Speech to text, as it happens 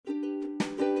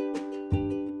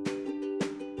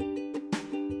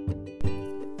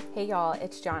Hey y'all,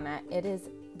 it's Jonna. It is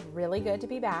really good to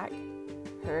be back,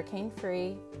 hurricane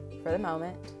free for the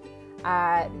moment.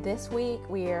 This week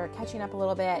we are catching up a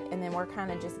little bit and then we're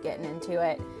kind of just getting into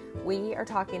it. We are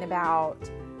talking about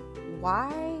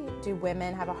why do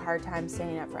women have a hard time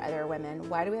standing up for other women?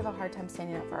 Why do we have a hard time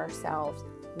standing up for ourselves?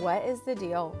 What is the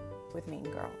deal with mean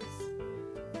girls?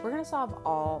 We're going to solve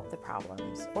all the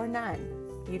problems or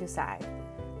none. You decide.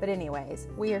 But anyways,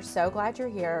 we are so glad you're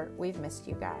here. We've missed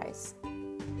you guys.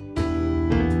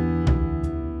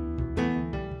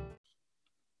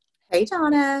 Hey,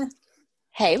 Donna.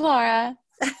 Hey, Laura.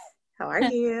 How are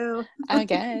you? I'm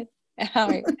good. How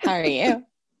are you?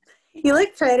 You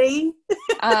look pretty.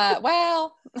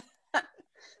 Well,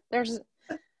 there's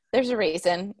a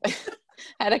reason. I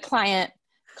had a client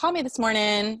call me this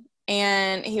morning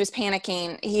and he was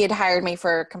panicking. He had hired me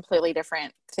for a completely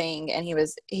different thing, and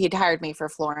he'd hired me for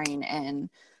flooring and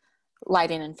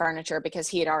lighting and furniture because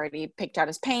he had already picked out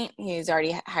his paint. He's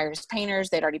already hired his painters.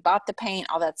 They'd already bought the paint,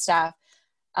 all that stuff.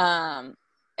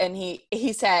 And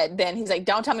he said, then he's like,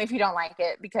 don't tell me if you don't like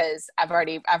it because I've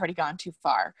already gone too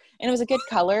far. And it was a good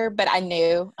color, but I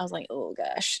was like, oh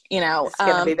gosh, It's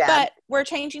gonna be bad. But we're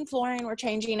changing flooring, we're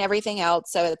changing everything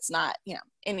else. So it's not,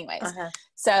 anyways.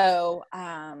 So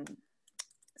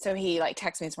he like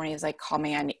texted me this morning. He's like, call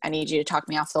me. I need you to talk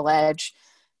me off the ledge.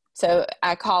 So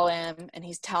I call him and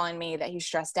he's telling me that he's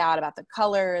stressed out about the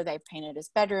color. They painted his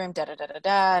bedroom, da, da, da, da,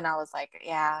 da. And I was like,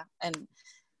 yeah. And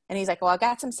he's like, well, I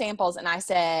got some samples. And I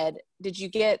said, did you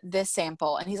get this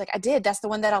sample? And he's like, I did. That's the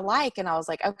one that I like. And I was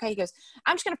like, okay. He goes,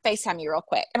 I'm just going to FaceTime you real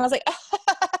quick. And I was like,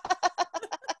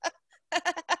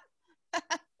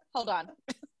 hold on.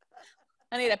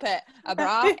 I need to put a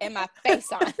bra and my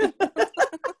face on.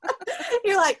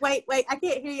 You're like, wait, I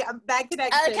can't hear you. I'm bad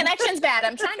connection. Connection's bad.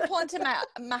 I'm trying to pull into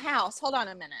my house. Hold on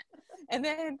a minute. And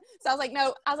then, so I was like,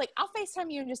 no, I'll FaceTime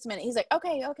you in just a minute. He's like,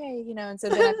 okay. And so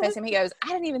then I FaceTime, he goes, I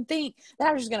didn't even think that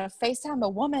I was just going to FaceTime a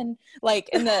woman, like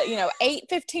in the,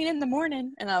 8:15 in the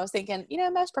morning. And I was thinking,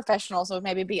 most professionals would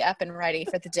maybe be up and ready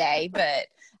for the day, but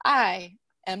I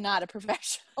am not a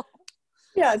professional.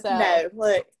 Yeah. So, no,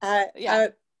 look, I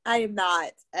am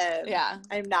not, I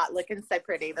am not looking so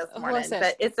pretty this morning, Listen,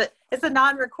 but it's a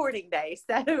non-recording day.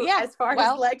 So as far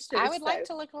as lectures, I would like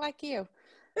to look like you.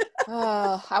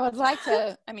 Oh, I would like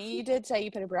to. I mean, you did say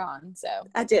you put a bra on, so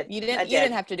I did. You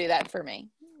didn't have to do that for me.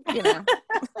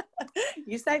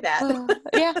 You say that.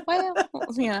 Yeah. Well,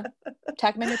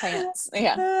 tuck them in your pants.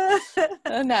 Yeah.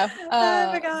 No. Oh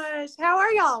my gosh, how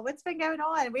are y'all? What's been going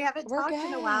on? We haven't talked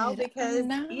in a while because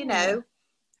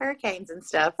hurricanes and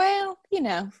stuff. Well,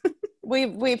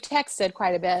 we've texted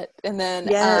quite a bit, and then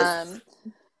yes.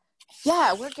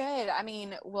 Yeah, we're good. I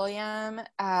mean, William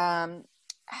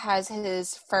has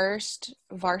his first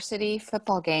varsity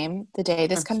football game the day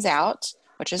this comes out,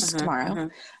 which is tomorrow.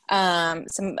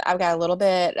 I've got a little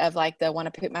bit of like the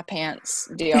want to poop my pants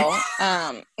deal.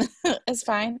 It's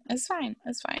fine.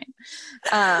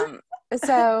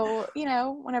 So,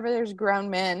 whenever there's grown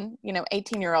men,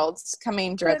 18-year-olds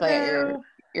coming directly at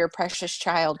your precious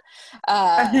child.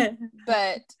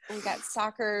 But we got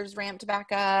soccer's ramped back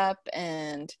up,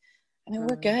 and I mean,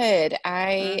 we're good.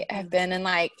 I have been in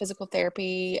like physical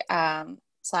therapy, /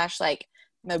 like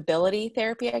mobility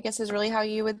therapy, I guess is really how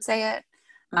you would say it.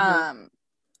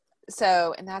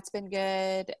 So, and that's been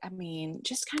good. I mean,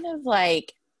 just kind of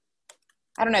like,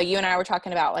 I don't know, you and I were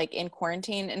talking about like in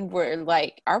quarantine, and we're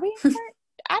like, are we?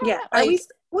 I don't know. Like,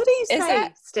 what do you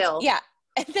say still? Yeah.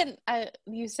 And then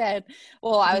you said,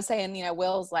 well, I was saying,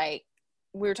 Will's like,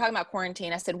 we were talking about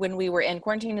quarantine. I said, when we were in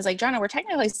quarantine, he's like, Jonna, we're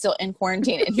technically still in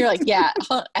quarantine. And you're like, yeah,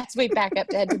 as we back up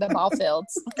to head to the ball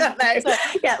fields. So,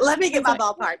 yeah, let me get my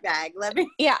ballpark bag.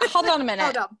 Yeah, hold on a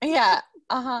minute. Hold on. Yeah,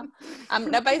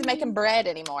 nobody's making bread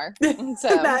anymore.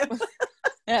 So,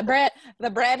 the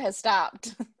bread has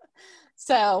stopped.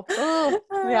 So,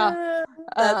 yeah.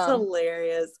 That's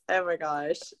hilarious. Oh my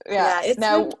gosh. Yeah.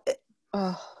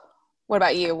 What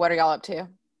about you? What are y'all up to?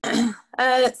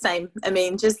 Same. I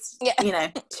mean, just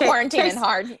quarantining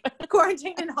hard.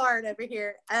 Quarantining hard over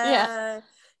here.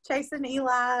 Chasing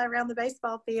Eli around the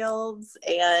baseball fields,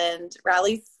 and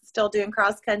Riley's still doing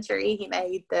cross country. He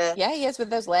made he is with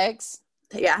those legs.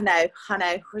 Yeah, I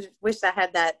know. Wish I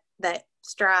had that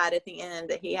stride at the end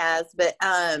that he has, but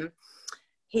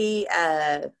he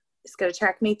is going to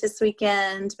track meet this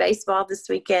weekend, baseball this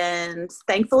weekend.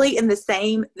 Thankfully, this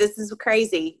is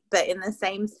crazy, but in the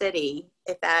same city.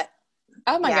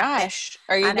 Oh my gosh.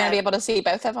 Are you going to be able to see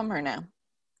both of them or no?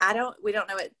 We don't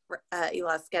know what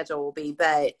Eli's schedule will be,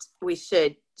 but we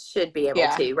should be able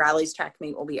to. Riley's track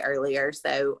meet will be earlier,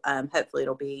 so hopefully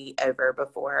it'll be over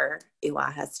before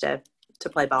Eli has to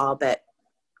play ball. But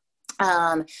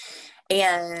Um,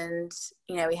 and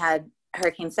we had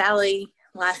Hurricane Sally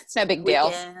last No big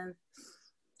weekend. deal.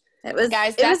 It was,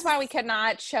 guys. That's why we could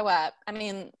not show up. I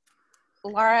mean,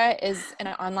 Laura is an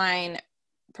online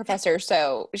professor,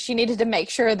 so she needed to make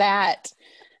sure that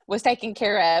was taken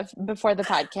care of before the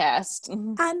podcast.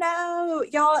 I know,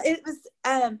 y'all. It was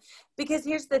because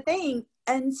here's the thing.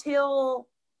 Until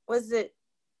it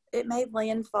made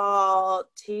landfall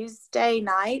Tuesday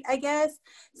night, I guess.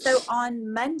 So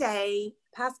on Monday,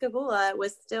 Pascagoula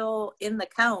was still in the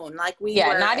cone. Like we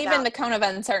were not even the cone of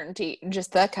uncertainty,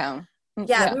 just the cone.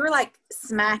 Yeah, we were like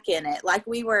smack in it. Like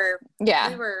we were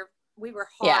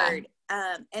hard.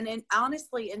 And then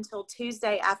honestly, until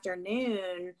Tuesday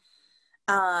afternoon,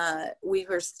 there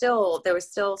was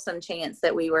still some chance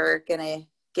that we were going to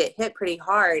get hit pretty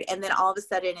hard. And then all of a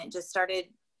sudden it just started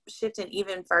shifting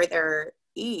even further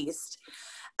east.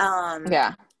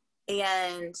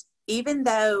 And even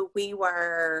though we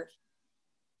were,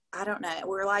 I don't know,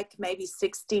 we're like maybe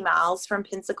 60 miles from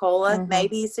Pensacola,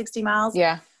 maybe 60 miles.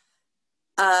 Yeah.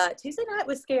 Tuesday night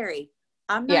was scary.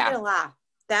 I'm not going to lie.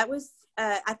 That was,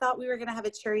 I thought we were going to have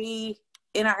a tree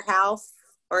in our house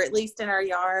or at least in our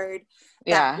yard.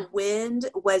 That wind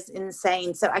was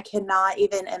insane. So I cannot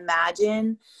even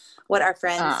imagine what our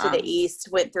friends to the east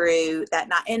went through that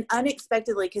night. And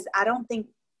unexpectedly, because I don't think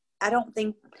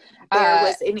there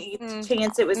was any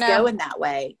chance it was going that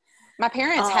way. My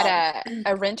parents had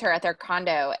a renter at their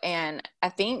condo, and I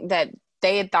think that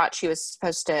they had thought she was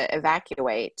supposed to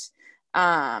evacuate,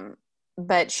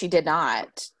 but she did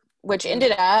not, which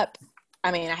ended up,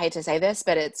 I mean, I hate to say this,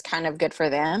 but it's kind of good for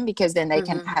them because then they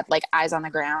can have like eyes on the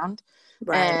ground.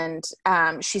 Right.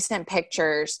 And she sent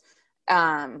pictures.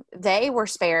 They were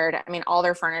spared. I mean, all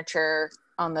their furniture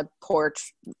on the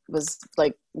porch was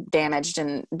like damaged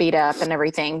and beat up and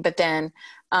everything. But then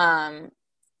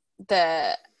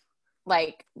the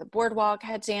boardwalk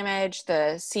had damage,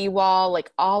 the seawall,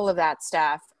 like all of that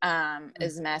stuff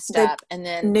is messed up. And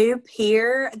then new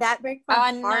pier, that breaks my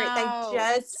heart. They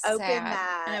just opened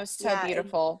that. And it was so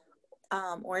beautiful.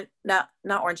 Or not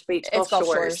Orange Beach, it's Gulf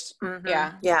Shores.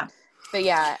 Yeah. But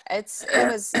yeah,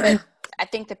 but I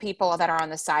think the people that are on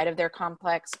the side of their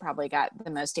complex probably got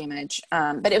the most damage.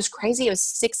 But it was crazy. It was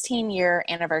 16-year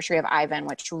anniversary of Ivan,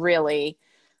 which really,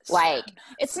 like,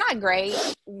 it's not great.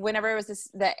 Whenever it was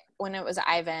when it was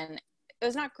Ivan, it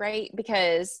was not great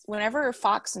because whenever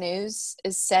Fox News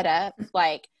is set up,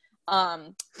 like,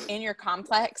 in your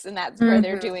complex, and that's where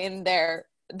they're doing their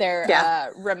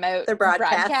remote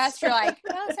broadcast, you're like,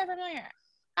 oh, it's so familiar.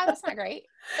 Oh, that's not great.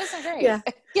 That's not great.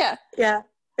 Yeah.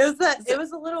 It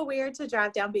was a little weird to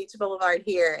drive down Beach Boulevard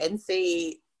here and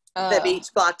see the beach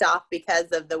blocked off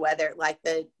because of the weather. Like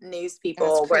the news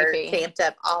people were camped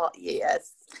up all.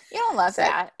 Yes. You don't love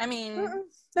that. I mean,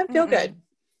 doesn't feel good.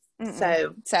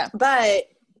 So, but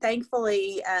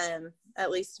thankfully, at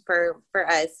least for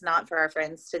us, not for our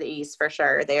friends to the east, for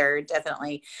sure. They're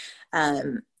definitely,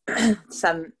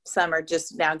 some are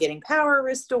just now getting power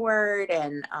restored,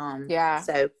 and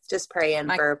so just praying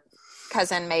for.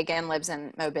 Cousin Megan lives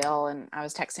in Mobile, and I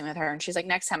was texting with her, and she's like,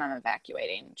 next time I'm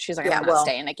evacuating. She's like, I'm not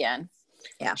staying again.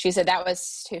 Yeah. She said that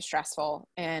was too stressful.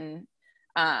 And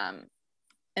I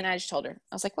just told her,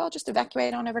 I was like, well, just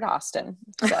evacuate on over to Austin.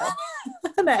 So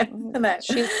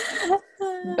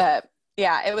but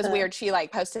yeah, it was weird. She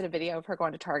like posted a video of her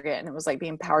going to Target, and it was like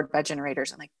being powered by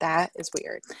generators. I'm like, that is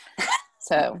weird.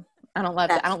 So I don't love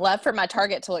that. I don't love for my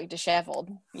Target to look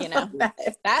disheveled,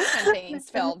 That's when things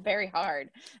feel very hard.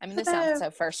 I mean, this sounds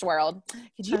so first world.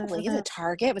 Could you believe the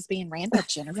Target was being ran by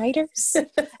generators?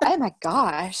 Oh my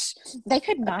gosh. They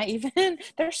could not even,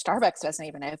 their Starbucks doesn't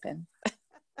even open.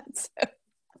 It's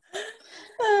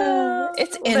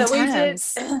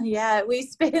intense. We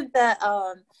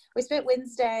spent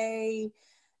Wednesday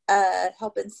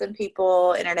helping some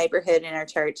people in our neighborhood, in our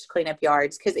church, clean up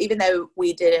yards, because even though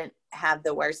we didn't have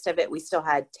the worst of it, we still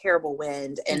had terrible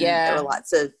wind, and there were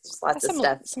lots of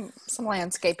stuff, some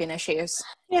landscaping issues,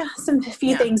 a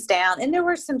few things down, and there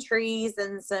were some trees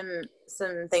and some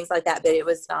things like that, but it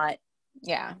was not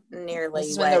nearly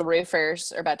this is when the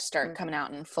roofers are about to start coming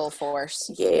out in full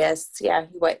force.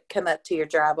 Come up to your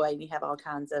driveway and you have all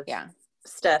kinds of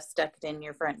stuff stuck in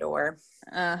your front door.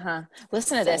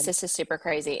 Listen to this. This is super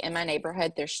crazy. In my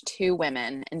neighborhood, there's two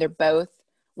women, and they're both,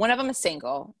 one of them is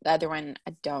single. The other one,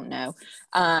 I don't know.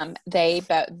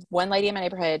 One lady in my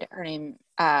neighborhood, her name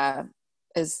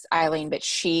is Eileen, but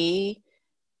she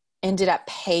ended up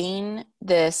paying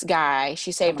this guy.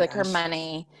 She saved her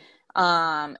money.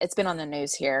 It's been on the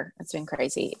news here. It's been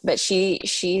crazy, but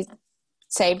she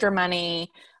saved her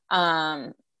money.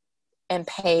 and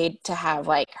paid to have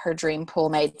like her dream pool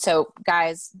made. So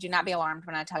guys, do not be alarmed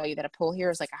when I tell you that a pool here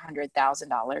is like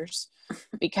 $100,000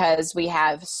 because we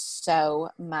have so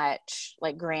much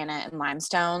like granite and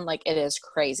limestone. Like it is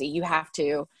crazy. You have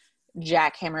to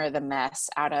jackhammer the mess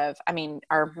out of, I mean,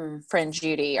 our friend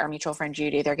Judy, our mutual friend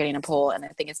Judy, they're getting a pool and I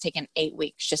think it's taken 8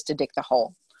 weeks just to dig the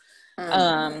hole.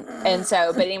 And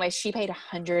so, but anyway, she paid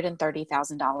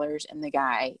 $130,000 and the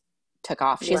guy took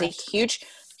off. She has a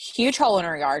huge hole in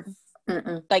her yard,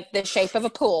 like the shape of a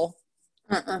pool,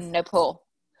 no pool.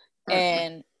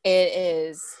 And it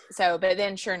is so, but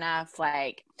then sure enough,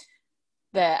 like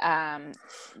the,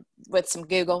 with some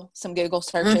Google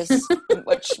searches,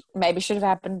 which maybe should have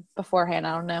happened beforehand.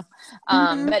 I don't know.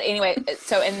 But anyway,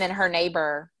 so, and then her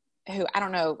neighbor, who I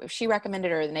don't know if she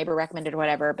recommended or the neighbor recommended or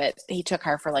whatever, but he took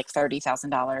her for like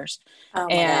 $30,000.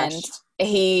 And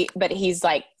he's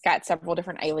like got several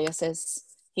different aliases.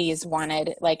 He's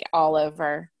wanted like all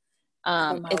over.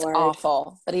 It's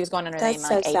awful, but he was going under the name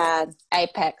like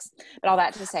Apex, but all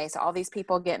that to say, so all these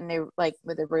people getting new, like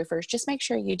with the roofers, just make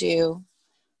sure you do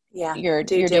your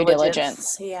due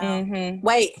diligence.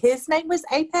 Wait, his name was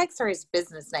Apex or his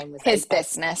business name was his Apex?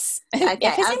 Business. Okay.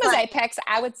 If his name was Apex,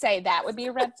 I would say that would be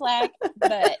a red flag,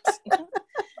 but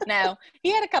no,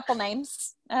 he had a couple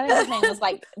names. I think his name was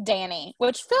like Danny,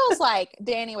 which feels like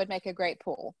Danny would make a great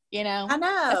pool, you know? I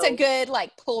know. That's a good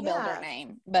like pool builder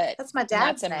name, but that's my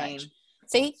dad's name. Much.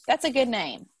 See, that's a good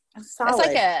name.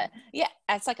 Solid.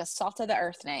 It's like a salt of the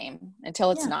earth name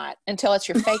until it's not, until it's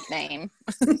your fake name.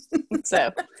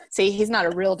 So see, he's not a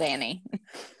real Danny.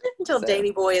 Until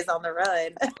Danny Boy is on the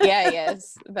run. Yeah, he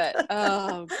is. But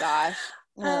oh gosh.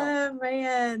 Oh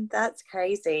man, that's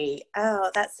crazy. Oh,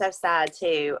 that's so sad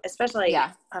too. Especially,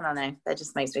 I don't know. That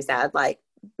just makes me sad. Like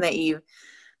that you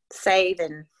save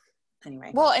and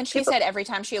anyway. Well, and she said every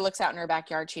time she looks out in her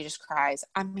backyard, she just cries.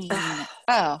 I mean,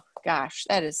 oh gosh,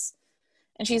 that is.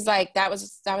 And she's like, that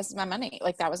was my money.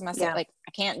 Like that was my like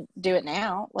I can't do it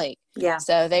now. Like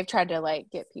So they've tried to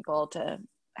like get people to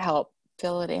help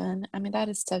fill it in. I mean, that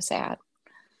is so sad.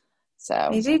 So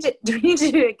do we need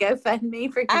to do a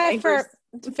GoFundMe for your neighbors?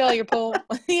 To fill your pool?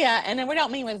 Yeah, and then we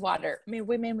don't mean with water. I mean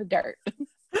we mean with dirt.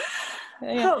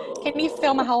 Can you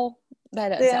fill my hole? That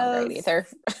doesn't sound great either.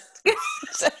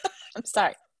 I'm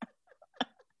sorry.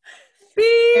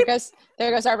 Beep.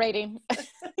 There goes our rating.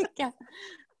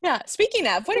 Yeah. Speaking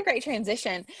of, what a great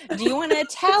transition. Do you want to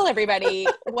tell everybody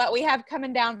what we have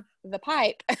coming down the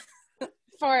pipe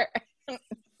for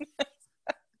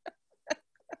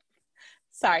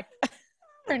sorry,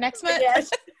 for next month?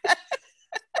 Yes.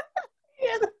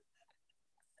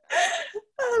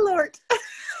 Oh Lord.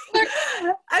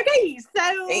 Okay,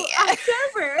 so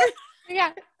October.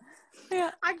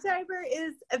 October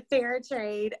is a fair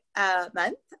trade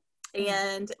month.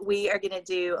 And we are going to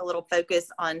do a little focus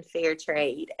on fair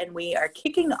trade. And we are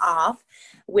kicking off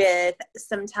with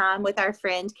some time with our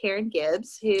friend Karen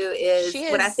Gibbs, who is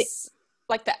what I think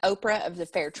like the Oprah of the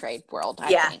fair trade world,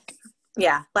 I think.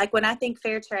 Yeah. Like when I think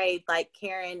fair trade, like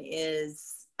Karen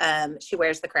is, she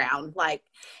wears the crown. Like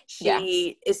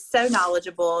she is so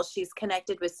knowledgeable. She's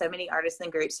connected with so many artists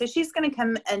and groups. So she's going to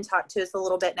come and talk to us a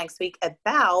little bit next week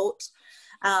about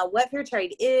what fair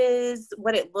trade is,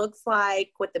 what it looks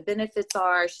like, what the benefits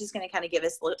are. She's going to kind of give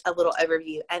us a little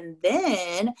overview. And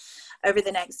then over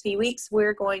the next few weeks,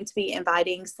 we're going to be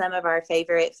inviting some of our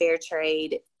favorite fair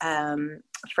trade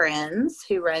friends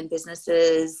who run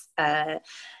businesses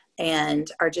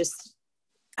and are just,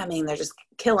 I mean, they're just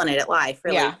killing it at life,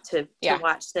 really, to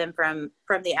watch them from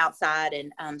the outside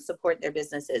and support their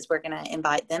businesses. We're going to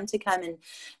invite them to come and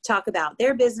talk about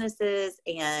their businesses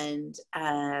and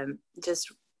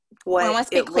just what let's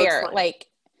be clear. Like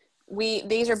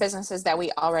these are businesses that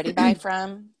we already buy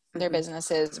from. They're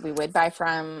businesses we would buy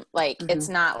from. Like it's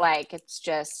not like it's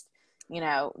just, you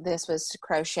know, this was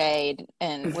crocheted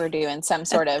and we're doing some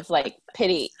sort of like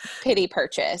pity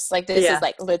purchase. Like this is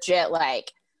like legit,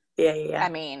 like, I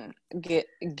mean,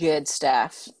 good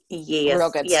stuff. Yes.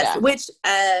 Real good stuff. Which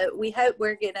we hope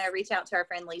we're going to reach out to our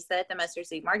friend Lisa at the Mustard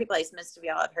Seed Marketplace. Most of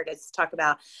y'all have heard us talk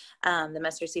about the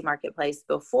Mustard Seed Marketplace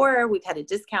before. We've had a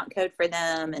discount code for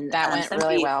them. And that went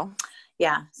really well.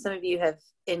 Yeah. Some of you have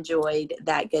enjoyed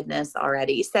that goodness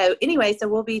already. So anyway, so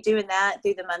we'll be doing that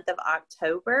through the month of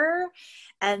October.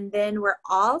 And then we're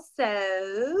also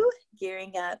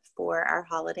gearing up for our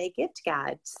holiday gift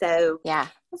guide. So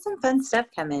there's some fun stuff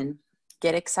coming.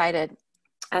 Get excited.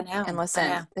 I know. And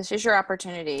listen, this is your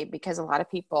opportunity because a lot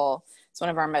of people, it's one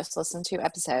of our most listened to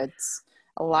episodes.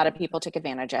 A lot of people took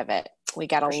advantage of it. We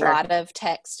got a lot of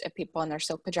text of people in their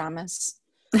silk pajamas.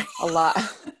 A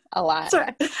A lot. That's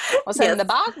right. Well, so Yes. the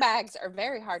bog bags are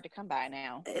very hard to come by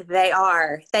now. They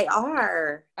are. They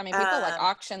are. I mean, people like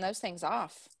auction those things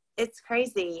off. It's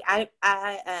crazy.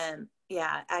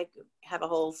 Yeah, I have a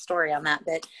whole story on that,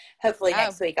 but hopefully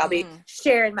next week I'll be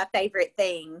sharing my favorite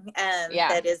thing.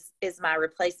 That is my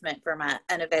replacement for my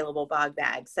unavailable bog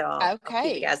bag. So I'll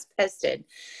keep you guys posted.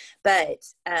 But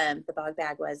the bog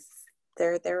bag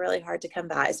they're really hard to come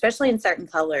by, especially in certain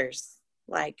colors.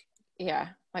 Like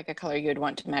a color you would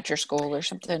want to match your school or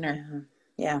something, or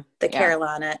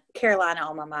Carolina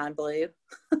Alma blue.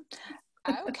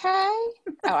 Okay.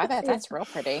 Oh, I bet that's real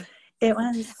pretty. It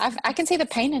was. I can see the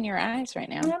pain in your eyes right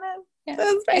now. I know.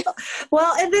 Yeah.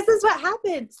 Well, and this is what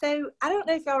happened. So I don't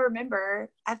know if y'all remember.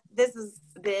 This has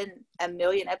been a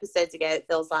million episodes ago, it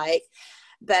feels like.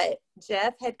 But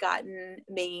Jeff had gotten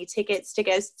me tickets to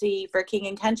go see For King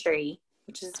and Country,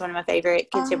 which is one of my favorite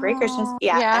contemporary Christians.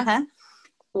 Yeah. Uh-huh.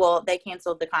 Well, they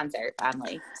canceled the concert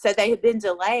finally. So they had been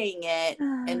delaying it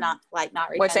and not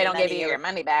refunding which they don't give you your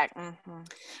money back. Mm-hmm.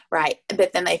 Right.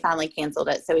 But then they finally canceled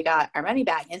it. So we got our money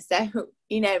back. And so,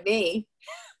 you know me.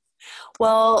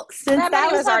 Well, since that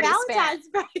was our Valentine's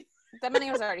Day. The money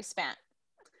was already spent.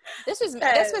 This was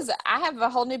I have a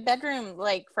whole new bedroom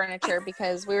like furniture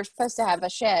because we were supposed to have a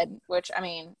shed, which I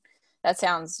mean, that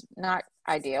sounds not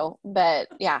ideal, but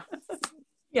yeah.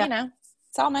 You know,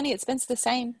 it's all money. It spends the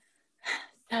same.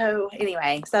 So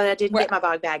anyway, I didn't get my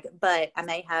bog bag, but I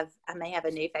may have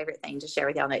a new favorite thing to share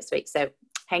with y'all next week. So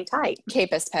hang tight.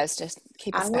 Keep us posted.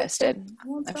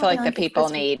 I feel like the people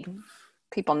need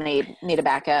a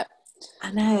backup.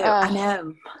 I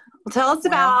know. Well, tell us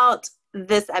about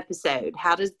this episode.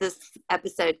 How does this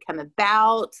episode come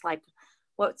about? Like,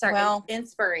 what's our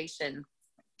inspiration?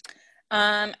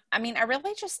 I mean, I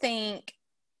really just think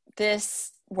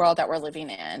this world that we're living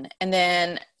in, and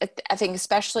then I think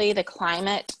especially the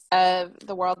climate of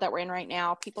the world that we're in right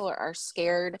now, people are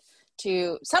scared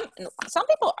to some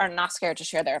people are not scared to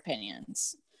share their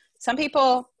opinions. Some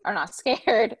people are not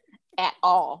scared at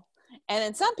all, and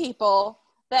then some people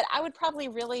that I would probably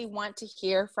really want to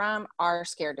hear from are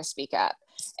scared to speak up.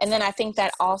 And then I think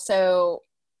that also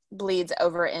bleeds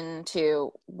over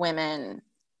into women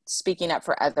speaking up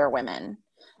for other women.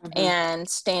 Mm-hmm. And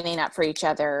standing up for each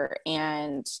other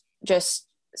and just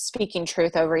speaking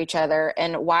truth over each other.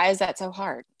 And why is that so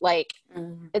hard? Like,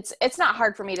 it's not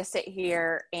hard for me to sit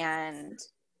here and,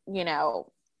 you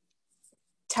know,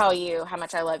 tell you how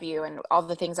much I love you and all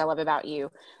the things I love about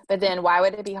you. But then why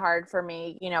would it be hard for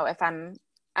me, you know, if I'm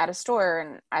at a store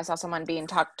and I saw someone being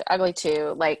talked ugly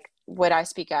to, like, would I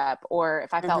speak up? Or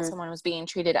if I felt someone was being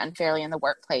treated unfairly in the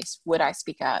workplace, would I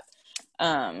speak up?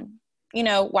 You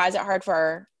know, why is it hard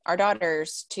for our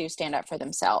daughters to stand up for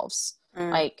themselves?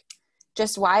 Like,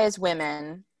 just why as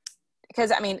women,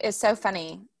 because I mean, it's so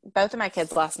funny. Both of my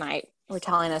kids last night were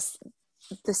telling us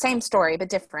the same story, but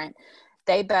different.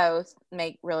 They both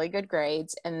make really good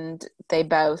grades and they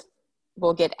both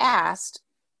will get asked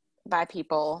by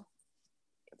people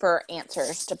for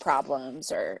answers to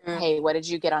problems or, hey, what did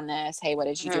you get on this? Hey, what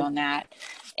did you do on that?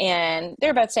 And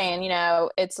they're both saying, you know,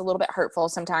 it's a little bit hurtful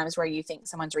sometimes where you think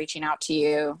someone's reaching out to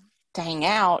you to hang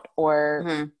out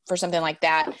or for something like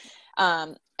that.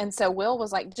 And so Will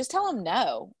was like, just tell him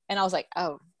no. And I was like,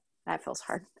 oh, that feels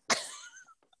hard.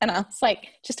 And I was like,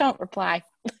 just don't reply.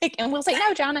 And Will's like,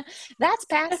 no, Jonna, that's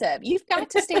passive. You've got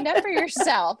to stand up for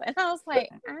yourself. And I was like,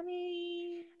 I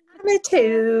mean, me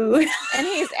too. And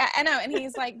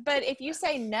he's like, but if you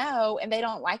say no and they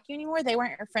don't like you anymore, they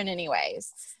weren't your friend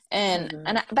anyways.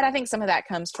 But I think some of that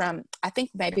comes from, I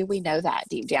think maybe we know that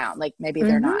deep down, like maybe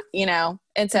they're not, you know?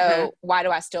 And so why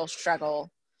do I still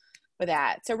struggle with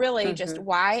that? So really just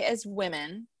why as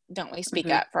women don't we speak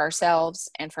up for ourselves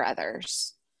and for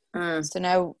others? So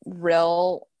no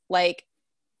real, like,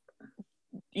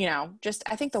 you know, just,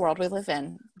 I think the world we live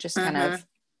in just kind of,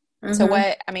 so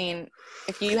what, I mean,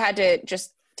 if you had to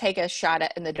just take a shot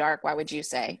at in the dark, what would you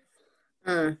say?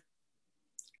 I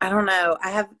don't know.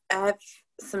 I have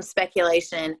some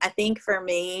speculation. I think for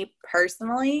me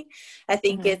personally, I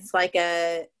think it's like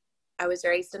I was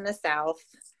raised in the South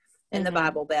in the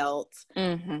Bible Belt.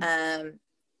 And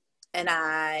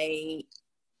I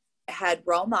had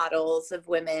role models of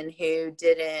women who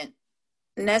didn't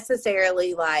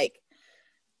necessarily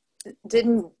there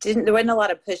wasn't a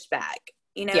lot of pushback.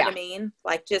 You know what I mean?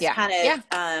 Like just kind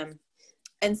of,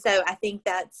 and so I think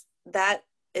that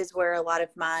is where a lot of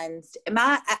minds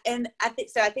I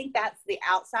think that's the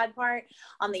outside part.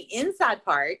 On the inside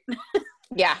part,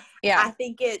 I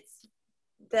think it's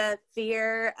the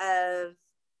fear of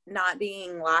not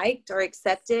being liked or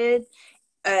accepted,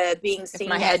 being seen. If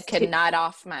my head could nod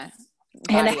off my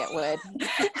body it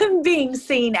would. Being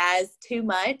seen as too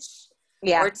much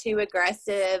Yeah. or too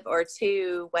aggressive or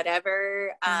too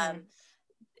whatever,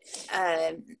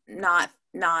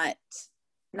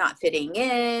 not fitting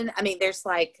in. I mean, there's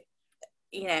like,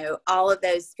 you know, all of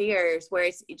those fears where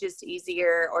it's just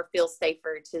easier or feels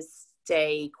safer to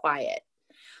stay quiet,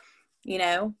 you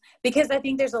know, because I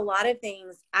think there's a lot of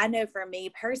things I know for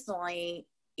me personally,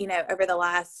 you know, over the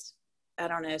last, I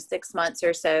don't know, 6 months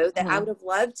or so that I would have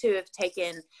loved to have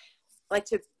taken, like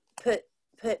to put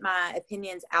my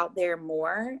opinions out there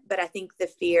more. But I think the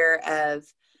fear of,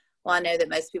 well, I know that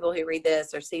most people who read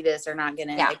this or see this are not going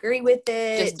to agree with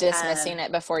it. Just dismissing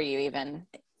it before you even.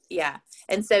 Yeah.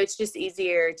 And so it's just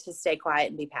easier to stay quiet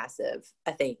and be passive,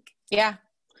 I think. Yeah.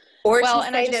 Or to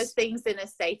say those things in a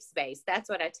safe space. That's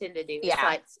what I tend to do. Yeah. It's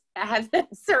like I have to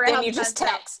surround Then you just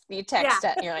text. You text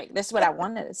it and you're like, this is what I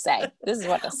wanted to say. This is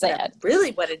what I said.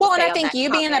 Really wanted to say. Well, and I think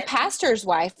you being a pastor's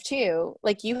wife too,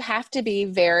 like you have to be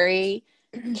very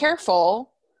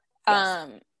careful. Yes.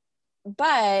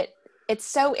 But it's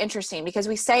so interesting because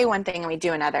we say one thing and we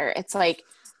do another. It's like,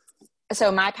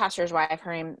 so my pastor's wife,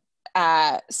 her name,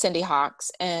 Cindy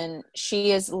Hawks, and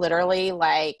she is literally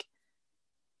like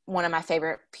one of my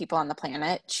favorite people on the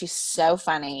planet. She's so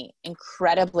funny,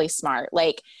 incredibly smart.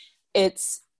 Like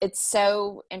it's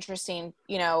so interesting,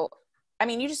 you know. I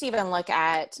mean, you just even look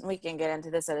at, we can get into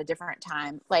this at a different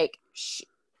time, like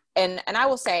and I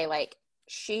will say, like,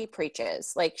 she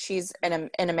preaches, like she's an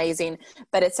amazing,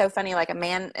 but it's so funny, like a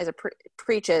man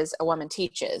preaches, a woman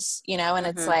teaches, you know, and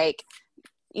it's like,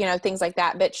 you know, things like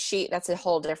that. But that's a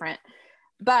whole different,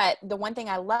 but the one thing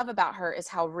I love about her is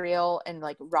how real and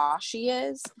like raw she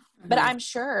is. But I'm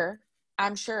sure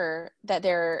that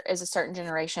there is a certain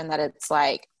generation that it's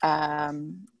like,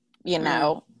 you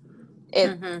know,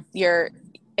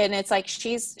 and it's like,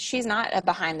 she's not a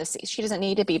behind the scenes. She doesn't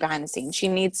need to be behind the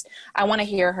scenes. I want to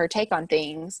hear her take on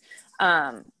things.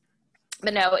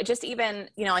 But no, it just, even,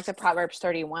 you know, like the Proverbs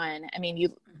 31, I mean,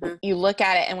 you look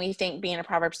at it and we think being a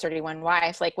Proverbs 31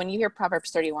 wife, like when you hear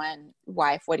Proverbs 31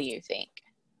 wife, what do you think?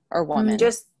 Or woman?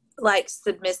 Just like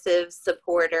submissive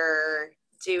supporter,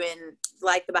 doing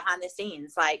like the behind the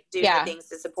scenes, like doing the things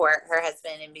to support her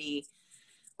husband and be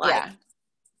like,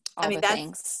 all the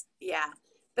things. Yeah.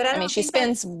 But I mean, she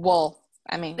spins wool.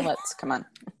 I mean, come on.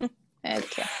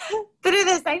 Okay. But at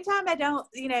the same time, I don't,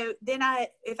 you know, then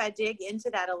if I dig into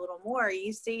that a little more,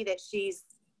 you see that she's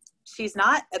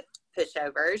not a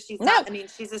pushover. She's not, I mean,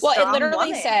 she's a strong woman. Well, it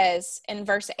literally says in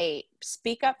verse 8,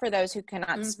 speak up for those who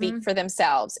cannot speak for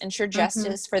themselves, ensure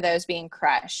justice for those being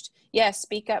crushed. Yes,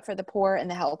 speak up for the poor and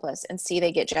the helpless and see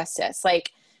they get justice.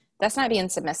 Like, that's not being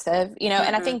submissive, you know?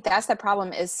 And I think that's the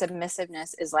problem, is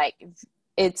submissiveness is like,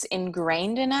 it's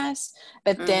ingrained in us,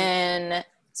 but then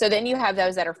you have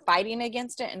those that are fighting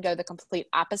against it and go the complete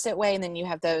opposite way. And then you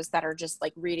have those that are just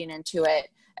like reading into it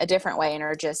a different way and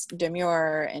are just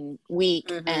demure and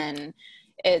weak. And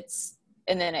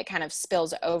then it kind of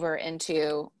spills over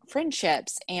into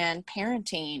friendships and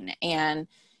parenting. And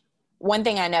one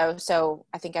thing I know, so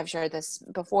I think I've shared this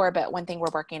before, but one thing we're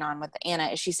working on with Anna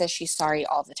is she says she's sorry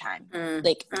all the time.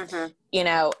 Like, you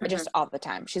know, just all the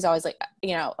time. She's always like,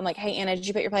 you know, I'm like, hey, Anna, did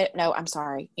you put your plate up? No, I'm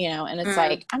sorry. You know, and it's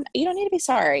like, you don't need to be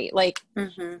sorry. Like,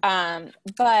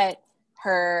 but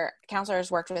her counselor has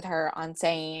worked with her on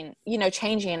saying, you know,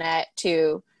 changing it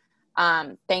to,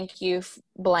 thank you,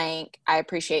 blank. I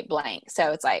appreciate blank.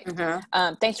 So it's like,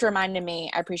 thanks for reminding me.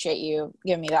 I appreciate you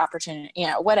giving me the opportunity, you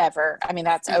know, whatever. I mean,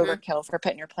 that's overkill for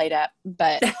putting your plate up,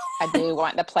 but I do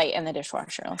want the plate in the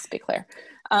dishwasher. Let's be clear.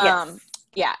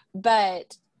 Yeah.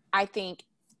 But I think,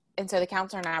 and so the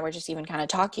counselor and I were just even kind of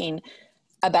talking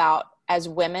about, as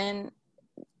women,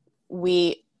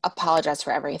 we apologize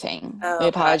for everything. We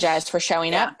apologize for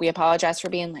showing up. We apologize for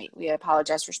being late. We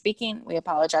apologize for speaking. We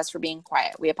apologize for being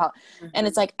quiet. And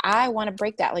it's like, I want to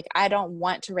break that. Like, I don't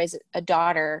want to raise a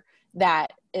daughter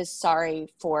that is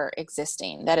sorry for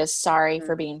existing, that is sorry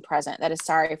for being present, that is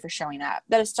sorry for showing up,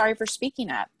 that is sorry for speaking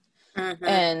up.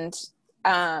 And,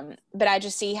 but I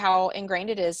just see how ingrained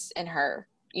it is in her,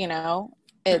 you know,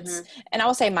 it's, and I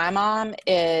will say my mom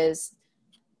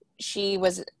she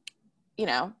was, you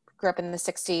know, grew up in the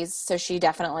 60s. So she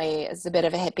definitely is a bit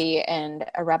of a hippie and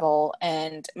a rebel.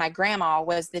 And my grandma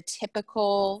was the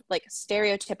typical, like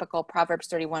stereotypical Proverbs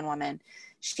 31 woman.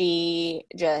 She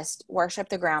just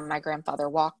worshiped the ground my grandfather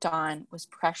walked on, was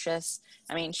precious.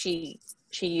 I mean, she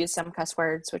used some cuss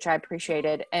words, which I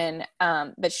appreciated. And,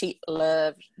 but she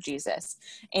loved Jesus.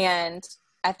 And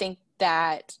I think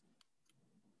that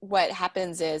what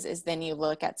happens is then you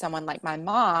look at someone like my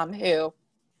mom, who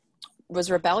was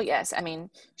rebellious. I mean,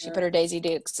 she put her Daisy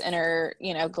Dukes in her,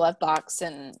 you know, glove box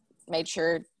and made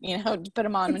sure, to put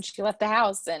them on when she left the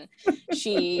house. And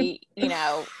she,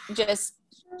 just,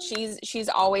 she's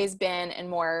always been in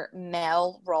more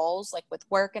male roles, like with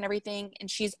work and everything. And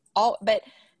she's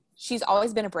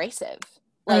always been abrasive.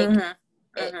 Like,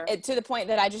 It, to the point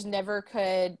that I just never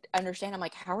could understand. I'm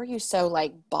like, how are you so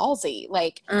like ballsy?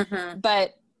 Like,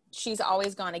 but she's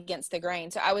always gone against the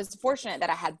grain. So I was fortunate that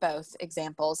I had both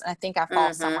examples. And I think I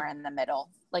fall somewhere in the middle.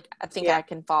 Like, I think I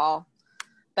can fall,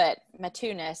 but my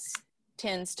two-ness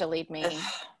tends to lead me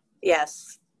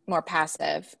yes, more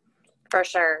passive. For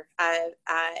sure. I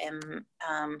am,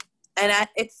 and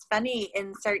it's funny,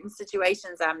 in certain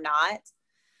situations I'm not.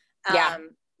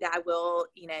 I will,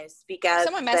 speak up.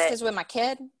 Someone messes with my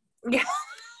kid. Yeah.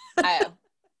 Oh.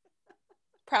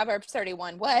 Proverbs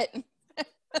 31. What?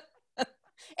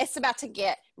 It's about to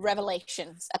get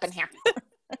revelations up in here.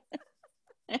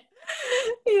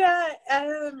 Yeah.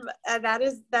 That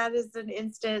is an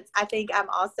instance. I think I'm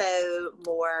also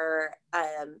more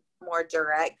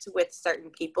direct with certain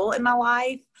people in my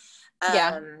life.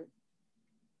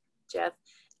 Jeff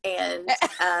and,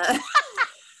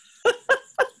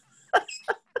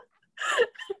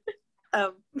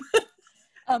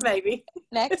 maybe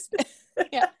next.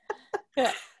 Yeah.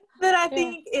 But I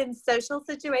think in social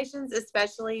situations,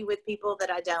 especially with people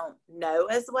that I don't know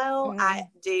as well, I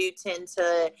do tend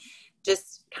to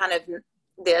just kind of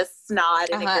nod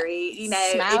and agree,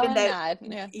 Smile even though, nod.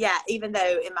 Even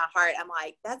though in my heart, I'm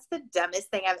like, that's the dumbest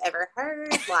thing I've ever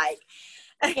heard. Like,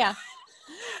 I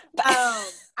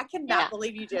cannot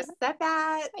believe you just said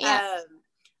that.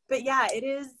 But yeah, it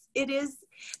is.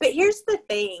 But here's the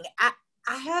thing.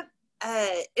 I have,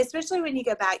 especially when you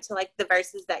go back to like the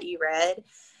verses that you read,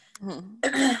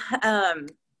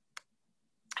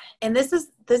 and this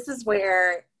is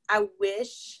where I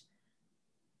wish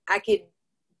I could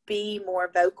be more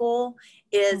vocal,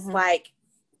 is like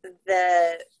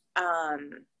the,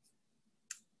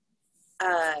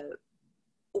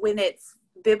 when it's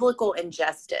biblical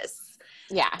injustice.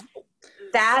 Yeah.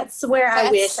 That's where I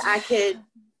wish I could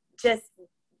just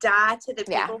die to the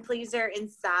people pleaser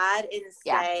inside and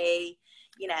say,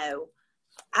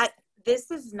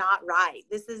 this is not right.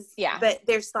 This is, but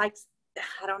there's like,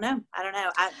 I don't know.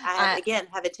 I again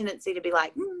have a tendency to be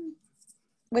like,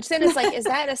 which then is like, is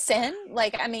that a sin?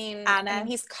 Like, I mean,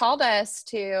 he's called us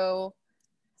to,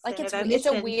 like, it's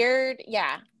a weird,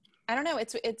 I don't know.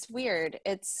 It's weird.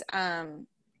 It's,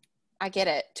 I get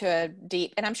it to a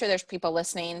deep, and I'm sure there's people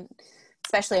listening,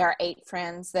 especially our 8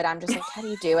 friends, that I'm just like, how do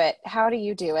you do it? How do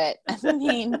you do it? I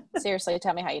mean, seriously,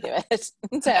 tell me how you do it.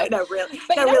 So, no, really.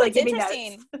 But really, it's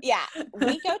interesting. Yeah.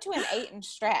 We go to an 8 in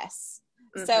stress.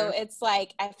 So it's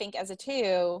like, I think as a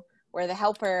 2, we're the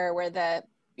helper, we're the,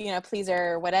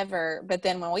 pleaser, whatever. But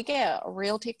then when we get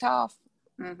real ticked off,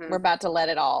 we're about to let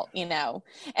it all, And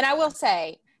I will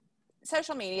say,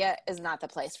 social media is not the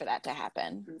place for that to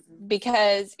happen,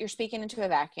 because you're speaking into a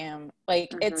vacuum.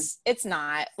 Like, it's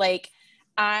not like,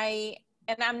 I'm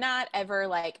not ever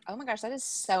like, oh my gosh, that is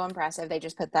so impressive, they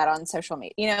just put that on social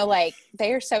media, like,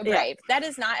 they are so brave. That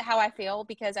is not how I feel,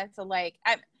 because I feel like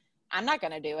I'm not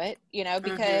going to do it,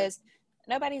 because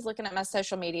nobody's looking at my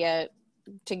social media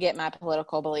to get my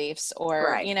political beliefs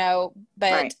or,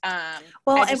 but,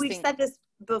 well, and we've said this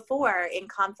before in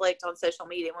Conflict on Social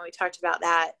Media, when we talked about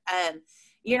that,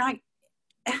 you're not,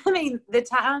 I mean, the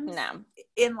times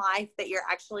in life that you're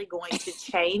actually going to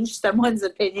change someone's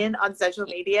opinion on social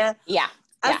media.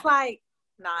 That's like,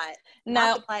 not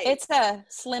it's a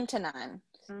slim to none.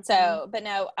 So, but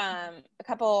no, a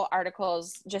couple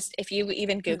articles, just if you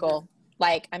even Google,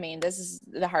 like, I mean, this is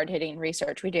the hard hitting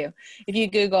research we do. If you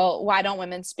Google, why don't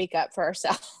women speak up for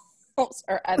ourselves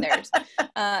or others?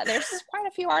 There's quite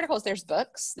a few articles. There's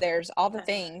books, there's all the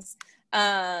things.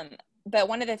 But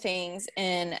one of the things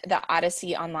in the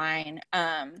Odyssey online,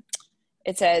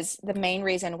 it says the main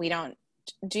reason we don't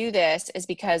do this is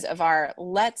because of our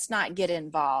let's not get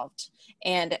involved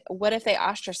and what if they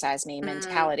ostracize me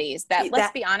mentalities that,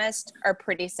 let's be honest, are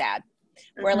pretty sad.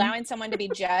 We're allowing someone to be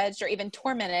judged or even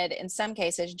tormented in some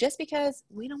cases just because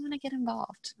we don't want to get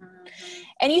involved.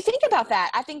 And you think about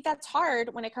that. I think that's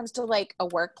hard when it comes to like a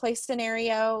workplace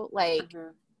scenario. Like,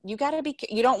 you got to be,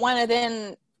 you don't want to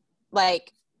then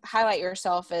like highlight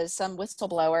yourself as some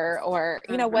whistleblower or,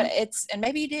 what it's, and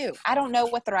maybe you do. I don't know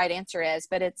what the right answer is,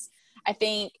 but I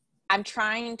think I'm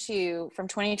trying to, from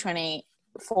 2020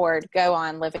 forward, go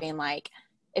on living like,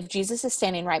 if Jesus is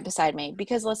standing right beside me,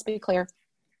 because let's be clear,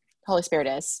 Holy Spirit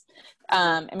is,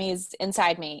 I mean, he's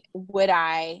inside me. Would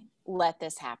I let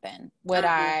this happen? Would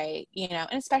I, and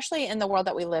especially in the world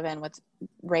that we live in with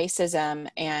racism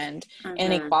and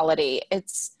inequality,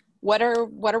 what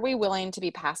are we willing to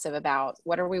be passive about?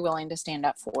 What are we willing to stand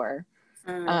up for?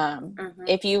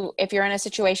 If you're in a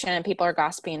situation and people are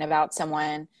gossiping about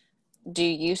someone, do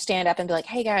you stand up and be like,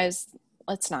 hey guys,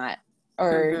 let's not,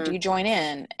 or do you join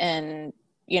in? And,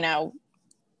 you know,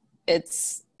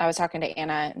 I was talking to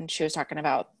Anna and she was talking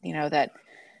about, you know, that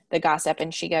the gossip,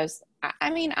 and she goes,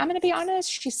 I mean, I'm going to be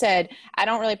honest. She said, I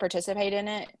don't really participate in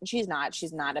it. She's not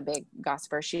a big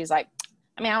gossiper. She's like,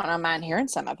 I mean, I don't mind hearing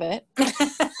some of it.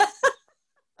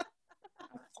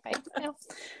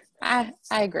 I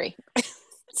agree.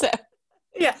 So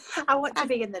yeah, I want to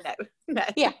be in the know. No.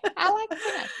 Yeah, I like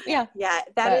that. Yeah,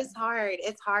 that is hard.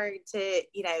 It's hard to,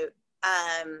 you know,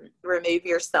 remove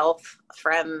yourself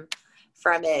from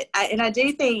it. And I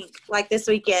do think, like this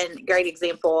weekend, great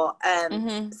example.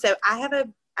 So I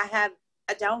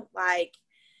don't like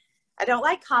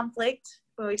conflict.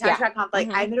 When we talk about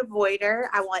conflict, I'm an avoider.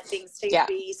 I want things to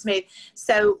be smooth.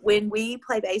 So when we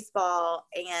play baseball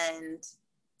and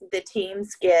the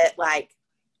teams get like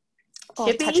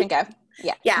chippy, touch and go.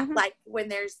 Yeah. Like when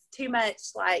there's too much,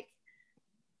 like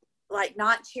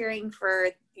not cheering for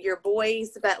your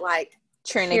boys, but like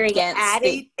cheering against at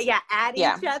each Yeah.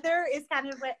 other is kind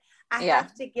of what I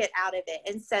have to get out of it.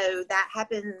 And so that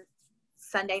happened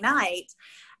Sunday night.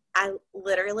 I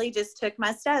literally just took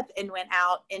my stuff and went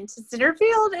out into center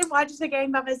field and watched the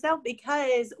game by myself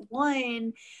because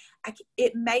one,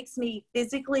 it makes me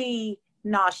physically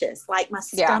nauseous, like my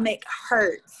stomach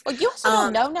hurts. Well, you also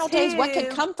don't know nowadays what could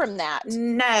come from that.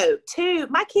 No. Two,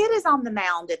 my kid is on the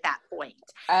mound at that point.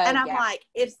 And I'm like,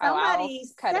 if somebody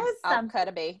says something, cut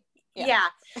a bee. Yeah.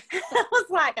 I was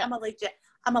like, I'm gonna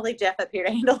leave Jeff up here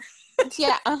to handle it.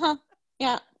 Yeah.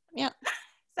 Yeah.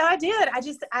 So I did.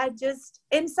 I just,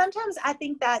 and sometimes I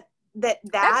think that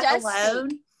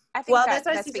alone. I think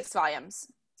that speaks volumes.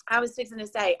 I was fixing to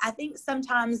say, I think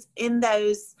sometimes in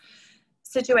those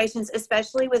situations,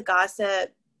 especially with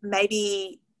gossip,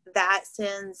 maybe that could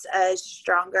send a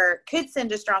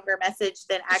stronger message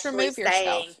than just actually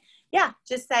saying,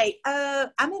 just say,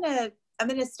 I'm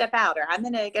going to step out, or I'm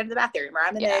going to go to the bathroom, or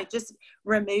I'm going to just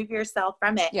remove yourself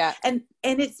from it. Yeah. And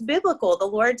it's biblical. The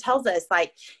Lord tells us,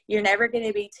 like, you're never going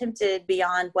to be tempted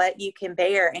beyond what you can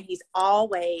bear. And he's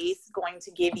always going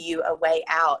to give you a way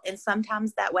out. And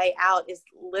sometimes that way out is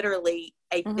literally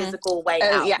a physical way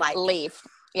out. Yeah. Like leave.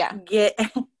 Yeah. Get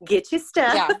your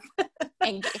stuff. Yeah.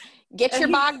 And get your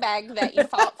bog bag that you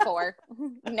fought for.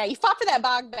 No, you fought for that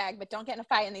bog bag, but don't get in a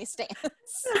fight in these stands.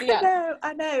 Yeah.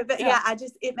 I know. But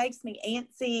it makes me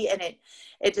antsy, and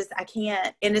it just, I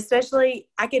can't. And especially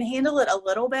I can handle it a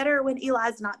little better when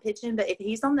Eli's not pitching, but if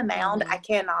he's on the mound, I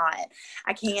can't.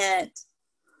 That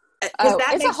it's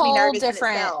makes a whole me nervous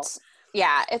different.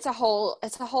 Yeah, it's a whole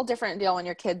different deal when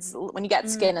your kids, when you got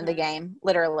skin in the game,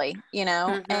 literally, you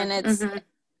know, and it's,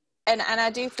 and I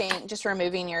do think just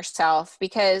removing yourself,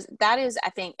 because that is,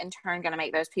 I think, in turn going to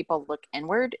make those people look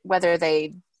inward, whether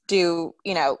they do,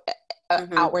 you know,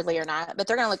 outwardly or not, but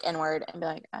they're going to look inward and be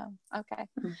like, oh, okay.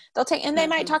 They'll take, and they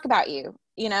might talk about you,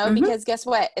 you know, because guess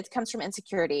what? It comes from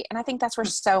insecurity. And I think that's where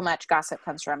so much gossip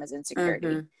comes from, is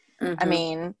insecurity. I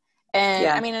mean,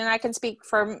 and I can speak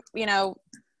from, you know,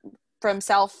 from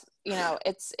self, you know,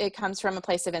 it comes from a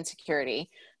place of insecurity.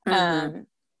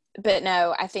 But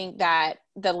no, I think that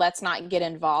the let's not get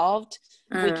involved,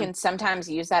 we can sometimes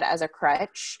use that as a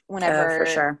crutch whenever for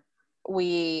sure.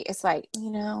 It's like,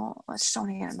 you know, I just don't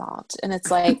want to get involved. And it's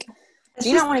like, do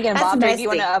you not want to get involved, or do you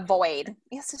want to avoid?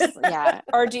 Yes,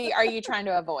 or are you trying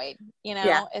to avoid? You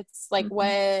know, it's like,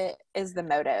 what is the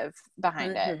motive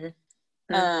behind it?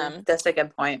 That's a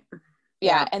good point.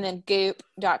 Yeah. And then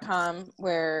goop.com,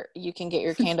 where you can get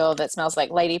your candle that smells like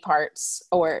lady parts.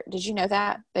 Or did you know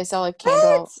that they sell a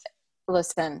candle?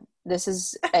 Listen, this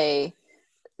is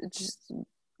just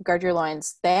guard your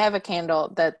loins. They have a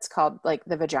candle that's called like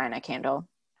the vagina candle.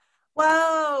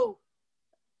 Whoa.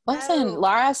 Listen,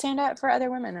 Laura, stand up for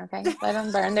other women. Okay. Let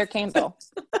them burn their candle.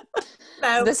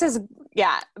 No. This is,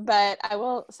 but I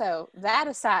will. So that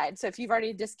aside, so if you've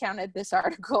already discounted this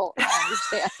article, I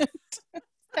understand.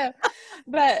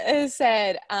 But it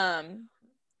said,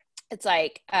 it's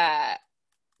like,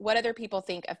 what other people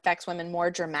think affects women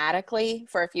more dramatically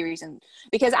for a few reasons.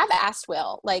 Because I've asked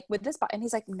Will, like, with this, and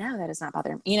he's like, no, that does not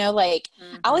bother him. You know, like,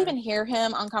 I'll even hear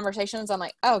him on conversations. I'm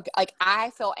like, oh, like,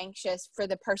 I feel anxious for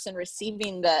the person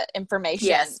receiving the information.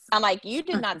 Yes. I'm like, you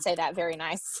did not say that very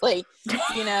nicely,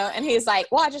 you know? And he's like,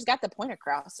 well, I just got the point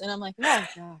across. And I'm like, oh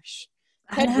gosh,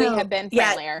 could we have been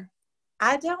friendlier?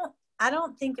 I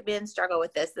don't think men struggle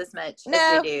with this as much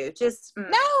as we do. Just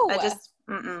no.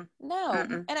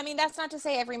 And I mean, that's not to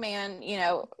say every man, you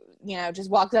know,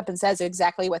 just walks up and says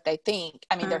exactly what they think.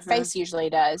 I mean, their face usually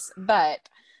does, but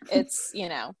it's,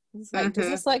 it's like, does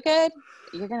this look good?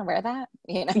 You're going to wear that?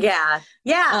 Yeah. Yeah.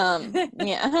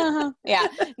 Yeah. Yeah.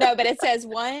 No, but it says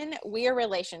we are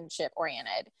relationship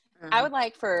oriented. I would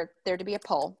like for there to be a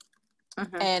poll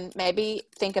and maybe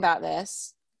think about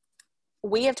this.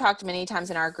 We have talked many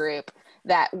times in our group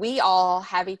that we all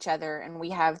have each other and we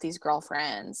have these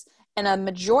girlfriends, and a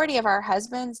majority of our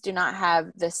husbands do not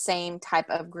have the same type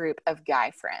of group of guy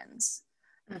friends.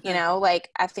 Like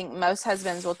I think most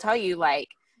husbands will tell you, like,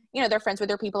 they're friends with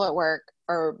their people at work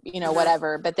or,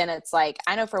 whatever. But then it's like,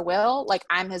 I know for Will, like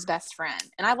I'm his best friend.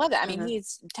 And I love that. I mean,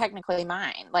 he's technically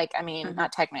mine. Like, I mean,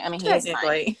 not technically, I mean, he is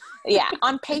mine. Yeah.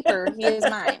 On paper, he is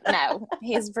mine. No,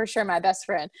 he's for sure my best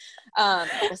friend.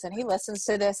 Listen, he listens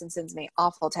to this and sends me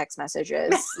awful text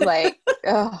messages. Like,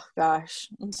 oh gosh.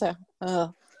 So,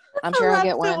 I'm sure I'll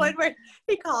get one. One where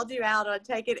he called you out on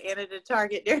taking Anna to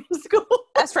Target during school.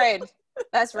 That's rude.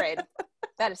 That's rude.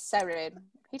 That is so rude.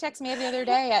 He texted me the other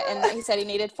day and he said he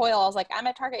needed foil. I was like, I'm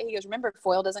at Target. He goes, remember,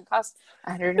 foil doesn't cost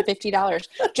 $150.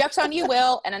 Joke's on you,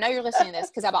 Will. And I know you're listening to this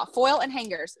because I bought foil and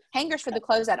hangers for the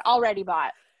clothes I'd already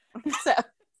bought. So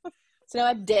no,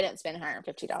 I didn't spend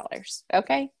 $150.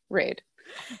 Okay. Rude.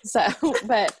 So,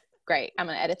 but great. I'm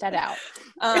going to edit that out.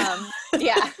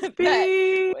 Yeah.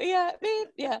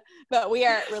 But we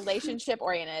are relationship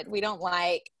oriented. We don't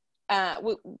like,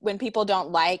 when people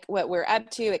don't like what we're up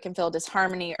to, it can feel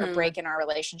disharmony or break in our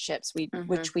relationships,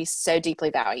 which we so deeply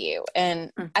value. And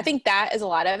I think that is a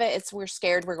lot of it. We're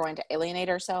scared we're going to alienate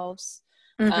ourselves.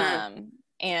 And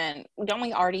don't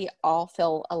we already all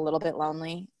feel a little bit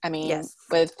lonely? I mean, yes.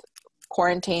 With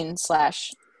quarantine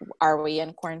 / are we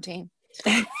in quarantine?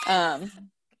 Let's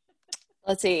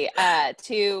see.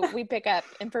 We pick up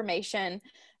information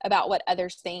about what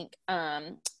others think.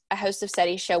 A host of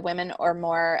studies show women are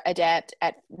more adept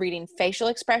at reading facial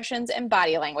expressions and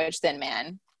body language than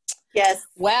men. Yes.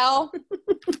 Well,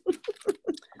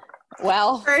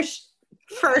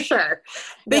 for sure.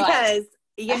 Because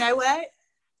you know what?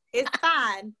 It's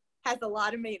fine has a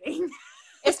lot of meaning.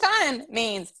 It's fine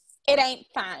means it ain't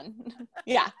fine.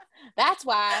 Yeah. That's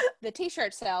why the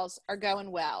t-shirt sales are going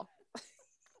well.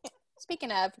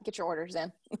 Speaking of, get your orders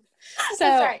in. So,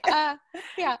 right.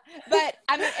 Yeah, but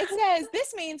I mean, it says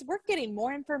this means we're getting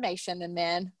more information than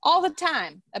men all the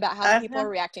time about how people are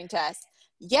reacting to us.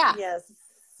 Yeah. Yes.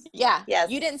 Yeah. Yes.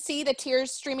 You didn't see the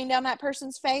tears streaming down that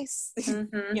person's face.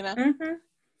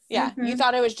 Yeah. You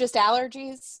thought it was just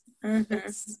allergies.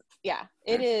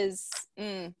 It is.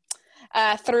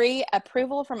 3,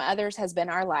 approval from others has been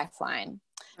our lifeline.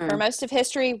 For most of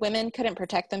history, women couldn't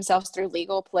protect themselves through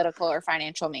legal, political, or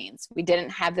financial means. We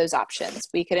didn't have those options.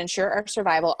 We could ensure our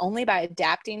survival only by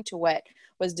adapting to what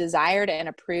was desired and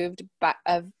approved by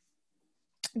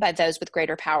those with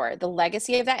greater power. The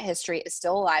legacy of that history is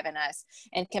still alive in us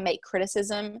and can make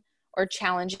criticism or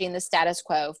challenging the status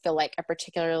quo feel like a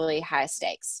particularly high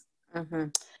stakes. So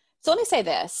let me say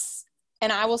this,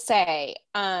 and I will say,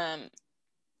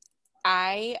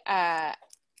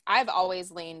 I've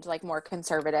always leaned like more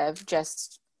conservative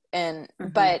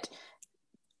but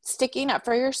sticking up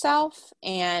for yourself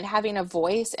and having a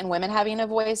voice and women having a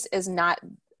voice is not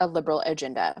a liberal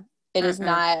agenda. It is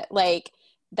not like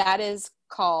that is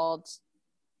called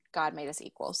God made us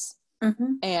equals.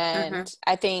 And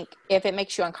I think if it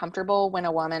makes you uncomfortable when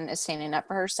a woman is standing up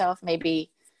for herself, maybe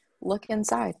look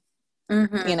inside, and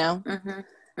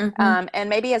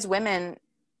maybe as women,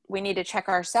 we need to check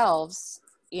ourselves,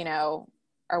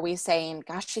 are we saying,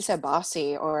 gosh, she's so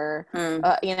bossy? Or,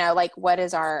 like what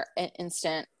is our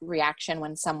instant reaction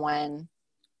when someone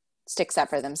sticks up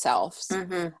for themselves?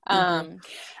 And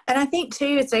I think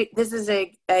too, this is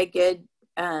a good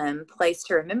place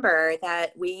to remember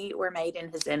that we were made in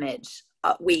his image.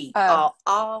 All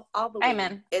the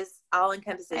Amen. is all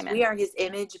encompasses. Amen. We are his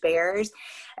image bearers.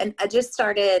 And I just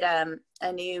started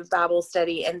a new Bible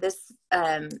study, and this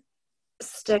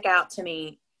stuck out to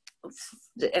me,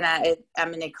 and I'm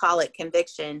going to call it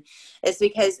conviction, is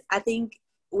because I think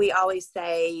we always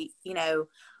say,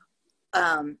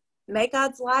 make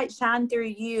God's light shine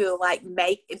through you, but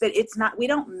it's not, we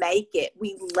don't make it,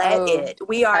 we let it.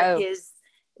 We are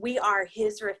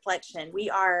his reflection. We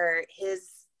are his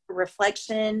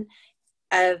reflection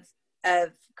of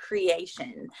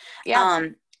creation. Yeah.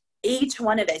 Each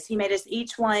one of us, he made us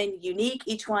each one unique,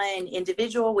 each one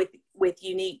individual with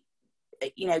unique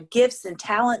gifts and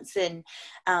talents and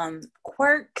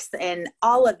quirks and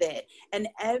all of it. And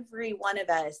every one of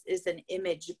us is an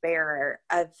image bearer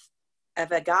of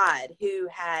a God who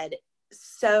had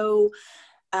so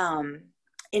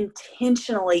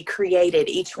intentionally created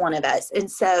each one of us. And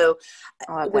so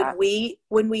when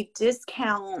we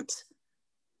discount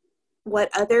what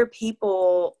other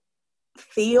people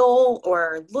feel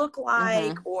or look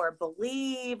like Mm-hmm. or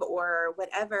believe or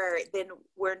whatever, then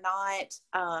we're not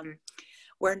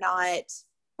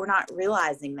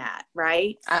realizing that,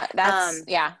 right? That's,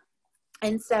 yeah.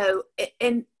 And so,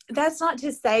 and that's not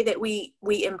to say that we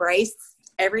embrace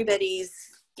everybody's,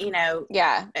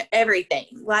 Yeah. everything,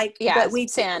 like, Yeah. but we,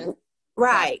 Sin.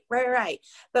 right.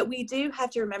 But we do have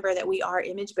to remember that we are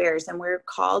image bearers, and we're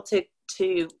called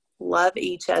to love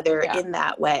each other Yeah. in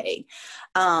that way.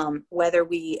 Whether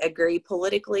we agree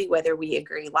politically, whether we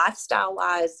agree lifestyle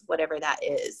wise, whatever that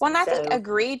is. Well, and I think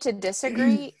agree to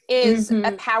disagree is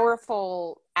a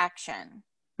powerful action.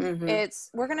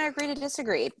 We're going to agree to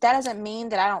disagree. That doesn't mean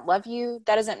that I don't love you.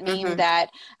 That doesn't mean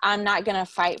that I'm not going to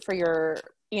fight for your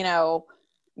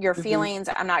feelings.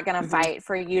 I'm not going to fight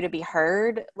for you to be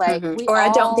heard. Like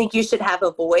I don't think you should have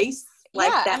a voice like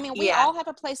that. I mean, we all have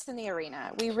a place in the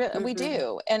arena. We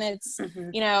do. And it's,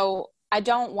 I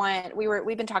don't want,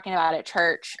 we've been talking about at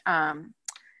church,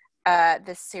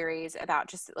 this series about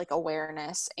just like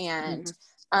awareness, and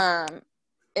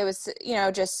it was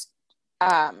just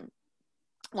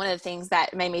one of the things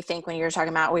that made me think when you were talking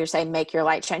about, we were saying make your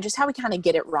light shine, just how we kind of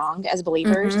get it wrong as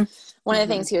believers. One of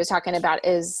the things he was talking about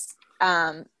is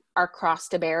our cross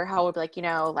to bear, how we'll be like,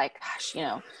 gosh,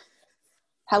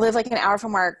 I live like an hour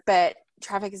from work, but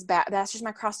traffic is bad. That's just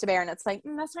my cross to bear. And it's like,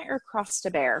 that's not your cross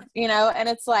to bear, and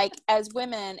it's like, as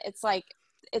women, it's like,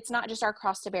 it's not just our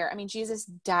cross to bear. I mean, Jesus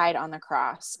died on the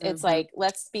cross. It's like,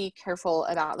 let's be careful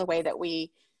about the way that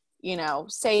we,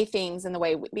 say things, and the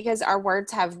way because our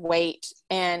words have weight,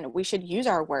 and we should use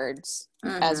our words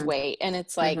as weight. And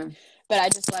it's like, but I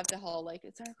just love the whole, like,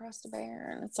 it's our cross to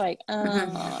bear. And it's like,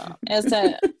 it's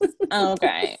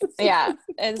okay. Yeah.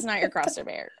 It's not your cross to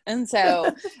bear. And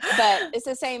so, but it's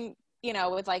the same,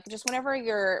 with like, just whenever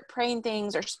you're praying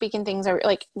things or speaking things, or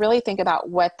like really think about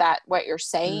what you're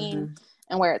saying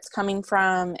and where it's coming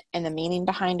from and the meaning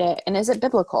behind it. And is it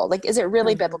biblical? Like, is it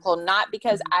really biblical? Not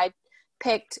because I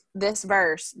picked this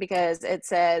verse because it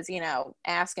says,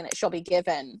 ask and it shall be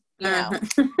given,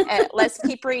 and let's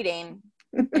keep reading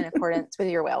in accordance with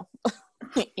your will.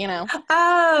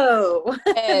 Oh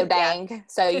dang. Yeah.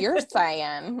 So you're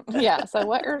saying, so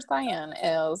what you're saying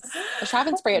is the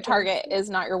shopping spree at Target is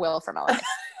not your will for my life.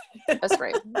 That's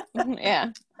right.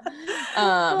 Yeah.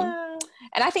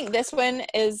 And I think this one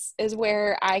is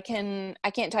where I can't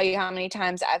tell you how many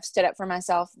times I've stood up for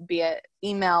myself, be it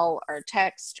email or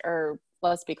text, or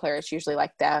let's be clear, it's usually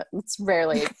like that. It's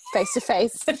rarely face to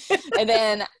face. And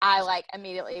then I like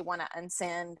immediately want to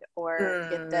unsend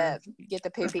or get the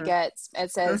poopy guts.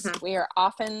 It says we are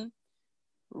often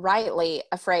rightly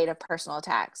afraid of personal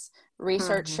attacks.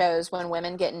 Research shows when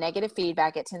women get negative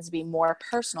feedback, it tends to be more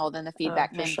personal than the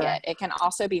feedback men get. It can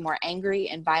also be more angry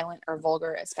and violent or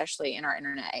vulgar, especially in our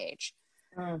internet age.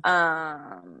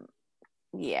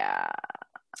 Yeah.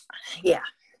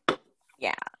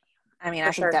 I mean,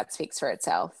 I think that speaks for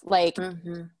itself. Like,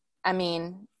 I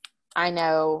mean, I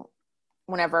know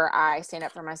whenever I stand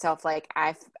up for myself, like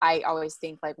I always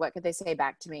think like, what could they say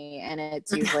back to me? And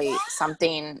it's usually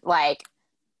something like,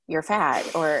 you're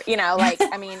fat, or, like,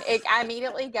 I mean, I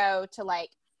immediately go to like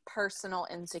personal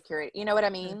insecurity. You know what I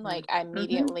mean? Like I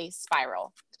immediately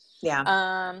spiral. Yeah.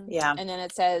 And then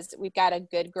it says, we've got a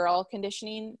good girl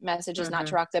conditioning. Message is not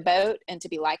to rock the boat and to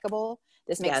be likable.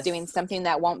 This makes doing something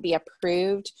that won't be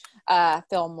approved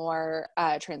feel more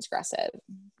transgressive.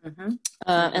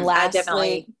 And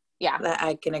lastly,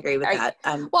 I can agree with that.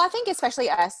 Well, I think especially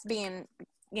us being,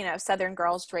 Southern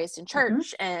girls raised in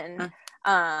church, and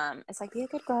it's like, be a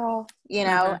good girl,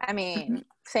 I mean,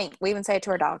 we even say it to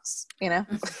our dogs,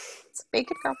 it's be a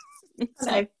good girl.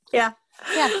 So, yeah.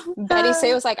 Betty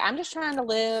Sue was like, I'm just trying to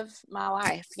live my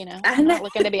life, I'm not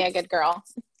looking to be a good girl.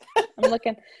 I'm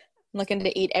looking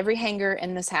to eat every hanger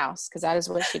in this house, because that is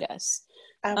what she does.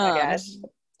 Oh my gosh.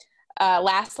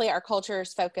 Lastly, our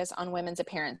cultures focus on women's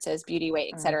appearances, beauty,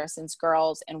 weight, etc. Since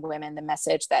girls and women, the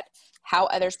message that how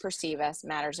others perceive us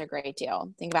matters a great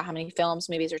deal. Think about how many films,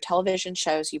 movies, or television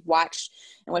shows you've watched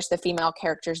in which the female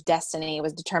character's destiny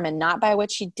was determined not by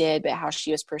what she did, but how she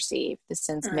was perceived. This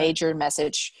sends major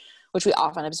message, which we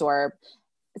often absorb.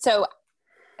 So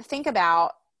think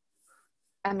about,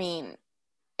 I mean,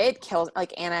 it kills,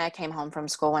 like Anna came home from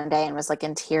school one day and was like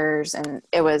in tears, and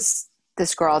it was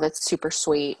this girl that's super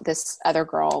sweet. This other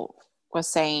girl was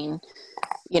saying,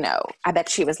 I bet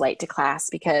she was late to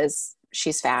class because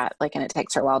she's fat, like, and it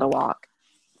takes her a while to walk.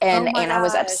 And Anna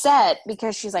was upset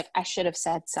because she's like, I should have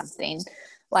said something.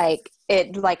 Like,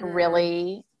 it like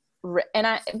really,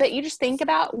 but you just think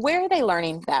about, where are they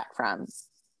learning that from?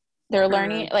 They're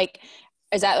learning, like,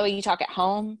 is that the way you talk at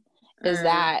home? Is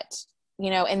that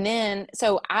and then,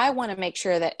 so I want to make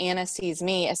sure that Anna sees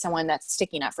me as someone that's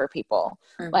sticking up for people.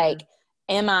 Mm-hmm. Like,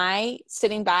 am I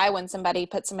sitting by when somebody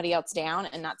puts somebody else down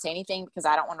and not say anything because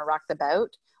I don't want to rock the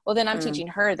boat? Well, then I'm teaching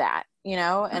her that,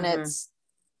 and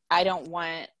I don't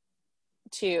want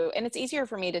to, and it's easier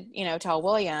for me to, tell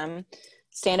William,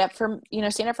 stand up for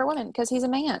women because he's a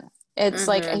man. It's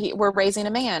like, we're raising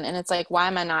a man, and it's like, why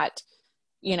am I not,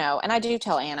 and I do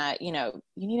tell Anna, you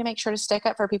need to make sure to stick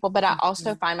up for people, but I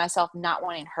also find myself not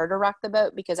wanting her to rock the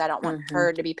boat because I don't want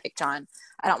her to be picked on.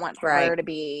 I don't want her to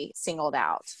be singled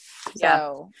out. Yeah.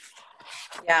 So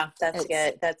yeah, that's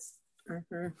good. That's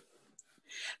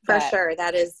for sure.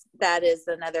 That is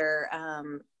another,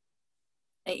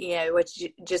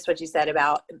 what you said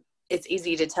about, it's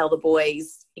easy to tell the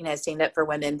boys, stand up for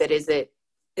women, but is it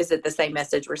the same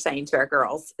message we're saying to our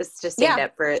girls? It's just stand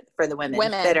up for the women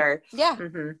that are. Yeah.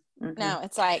 No,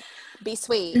 it's like, be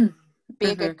sweet, be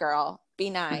a good girl, be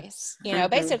nice.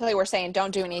 Basically we're saying,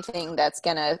 don't do anything that's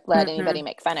going to let anybody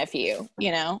make fun of you,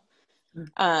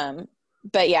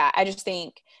 but yeah, I just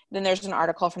think then there's an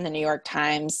article from the New York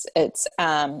Times. It's,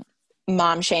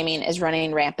 mom shaming is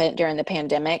running rampant during the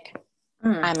pandemic.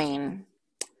 I mean,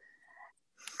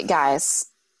 guys,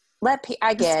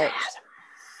 I get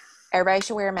everybody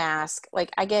should wear a mask.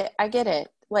 Like, I get it.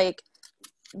 Like,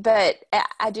 but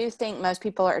I do think most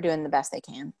people are doing the best they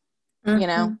can.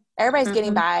 Everybody's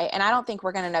getting by, and I don't think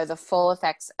we're going to know the full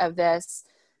effects of this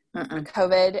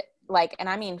COVID. Like, and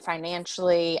I mean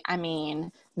financially, I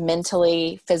mean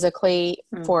mentally, physically,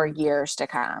 for years to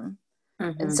come.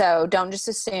 And so don't just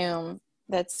assume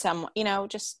that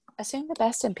just assume the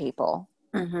best in people.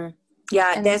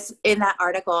 Yeah, in that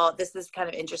article, this is kind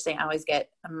of interesting. I'm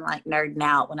like nerding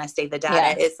out when I see the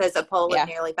data. It says a poll of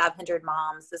nearly 500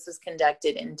 moms, this was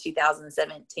conducted in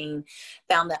 2017,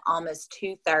 found that almost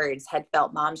 2/3 had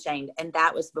felt mom shamed, and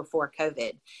that was before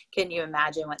COVID. Can you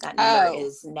imagine what that number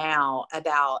is now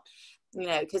about,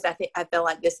 because I feel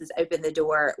like this has opened the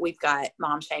door. We've got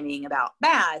mom shaming about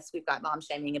masks. We've got mom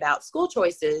shaming about school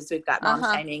choices. We've got mom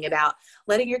shaming about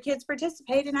letting your kids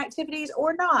participate in activities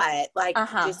or not, like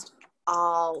just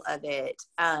all of it.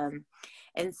 And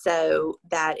so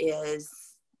that's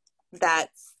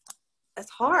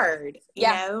hard, you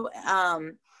know? I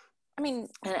mean,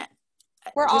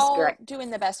 we're all doing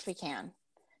the best we can,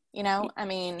 I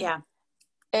mean,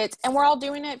 and we're all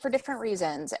doing it for different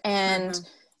reasons. And,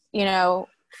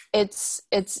 it's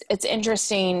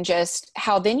interesting just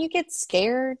how then you get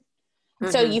scared.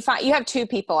 So you have two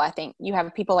people. I think you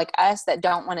have people like us that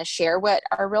don't want to share what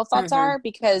our real thoughts are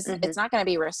because it's not going to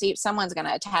be received. Someone's going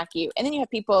to attack you. And then you have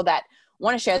people that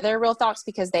want to share their real thoughts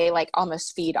because they like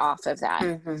almost feed off of that.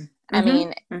 I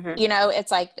mean,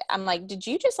 it's like, I'm like, did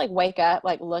you just like wake up,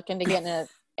 like looking to get in an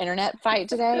internet fight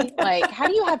today? Like, how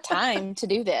do you have time to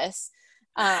do this?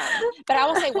 But I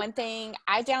will say one thing.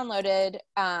 I downloaded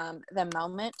the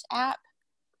Moment app.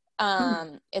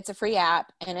 It's a free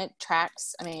app and it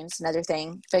tracks, I mean, it's another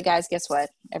thing, but guys, guess what?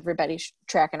 Everybody's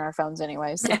tracking our phones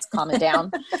anyway, so let's calm it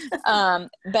down.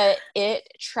 But it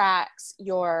tracks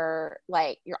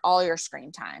all your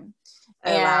screen time.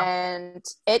 And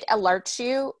it alerts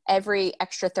you every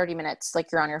extra 30 minutes,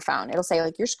 like you're on your phone. It'll say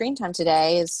like your screen time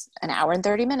today is an hour and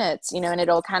 30 minutes, and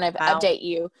it'll kind of update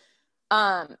you.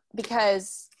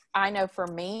 Because I know for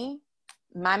me,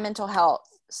 my mental health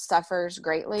suffers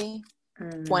greatly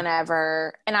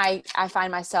whenever, and I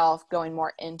find myself going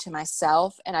more into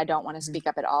myself, and I don't want to speak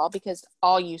up at all because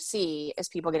all you see is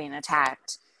people getting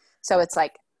attacked. So it's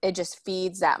like, it just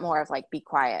feeds that more of like, be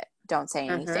quiet, don't say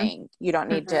anything. You don't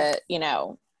need to,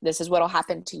 this is what'll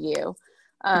happen to you.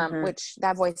 Which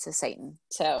that voice is Satan.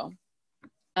 So,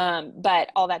 but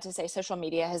all that to say, social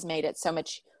media has made it so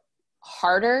much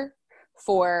harder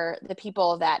for the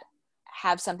people that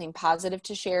have something positive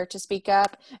to share to speak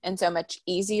up, and so much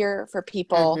easier for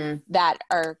people that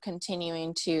are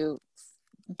continuing to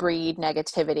breed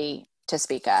negativity to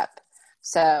speak up.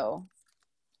 So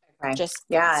just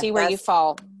see where you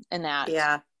fall in that.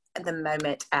 Yeah. The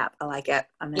Moment app. I like it.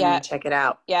 I'm going to check it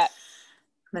out. Yeah.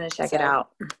 I'm going to check it out.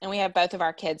 And we have both of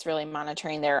our kids really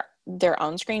monitoring their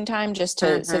own screen time just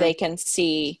to, so they can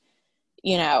see,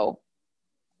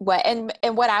 what, and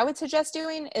what I would suggest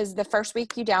doing is the first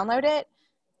week you download it,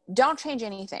 don't change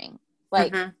anything.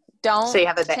 Like, don't so you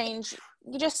have change.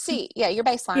 You just see, your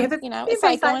baseline. It's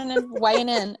like going and weighing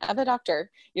in of a doctor.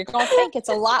 You're going to think it's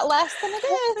a lot less than it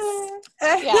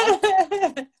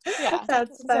is. Yeah,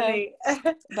 that's funny.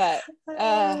 But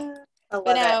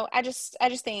I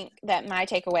just think that my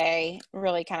takeaway,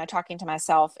 really kind of talking to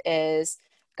myself, is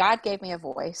God gave me a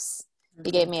voice.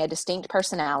 He gave me a distinct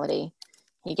personality.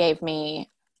 He gave me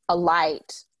a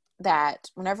light that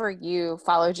whenever you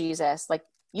follow Jesus, like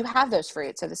you have those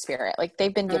fruits of the Spirit, like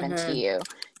they've been given to you,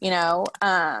 you know,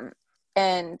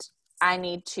 and I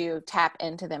need to tap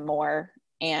into them more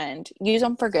and use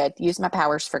them for good, use my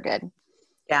powers for good.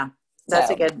 Yeah. That's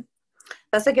a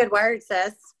good word,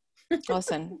 sis.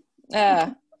 Listen,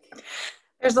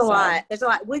 there's a lot.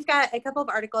 We've got a couple of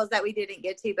articles that we didn't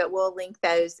get to, but we'll link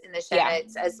those in the show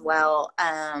notes as well,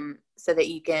 so that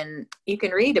you can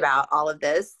read about all of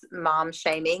this mom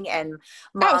shaming and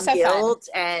mom guilt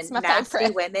and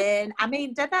nasty women. I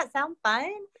mean, doesn't that sound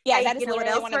fun? Yeah, hey, that is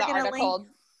literally one of the article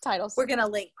titles. We're going to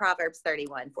link Proverbs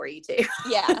 31 for you too.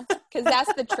 Yeah, because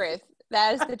that's the truth.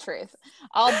 That is the truth.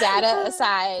 All data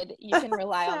aside, you can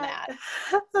rely on that.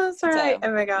 That's right. So,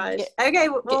 oh my gosh. Okay.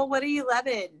 Well, what are you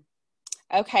loving?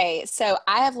 Okay. So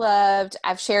I've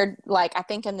shared, like, I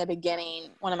think in the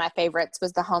beginning, one of my favorites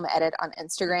was the Home Edit on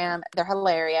Instagram. They're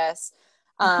hilarious.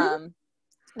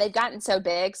 They've gotten so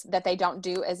big that they don't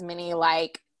do as many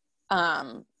like,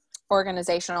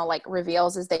 organizational like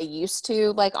reveals as they used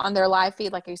to, like on their live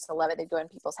feed. Like I used to love it. They'd go in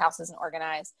people's houses and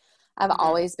organize. I've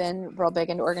always been real big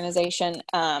into organization.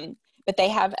 But they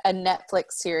have a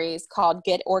Netflix series called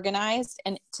Get Organized.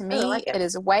 And to me, it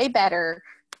is way better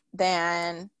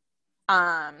than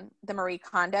the Marie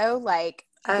Kondo, like,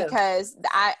 because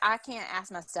I can't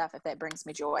ask my stuff if that brings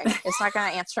me joy. It's not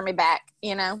going to answer me back,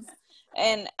 you know?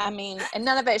 And I mean, and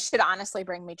none of it should honestly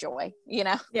bring me joy, you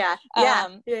know? Yeah.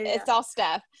 It's all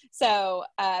stuff. So,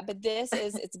 but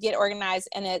it's Get Organized,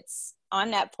 and it's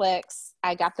on Netflix.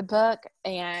 I got the book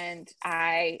and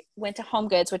I went to Home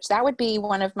Goods, which that would be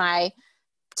one of my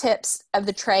tips of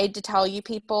the trade to tell you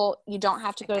people. You don't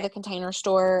have to go to the Container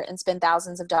Store and spend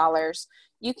thousands of dollars.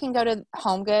 You can go to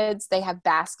Home Goods. They have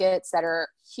baskets that are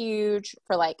huge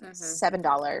for like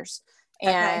 $7.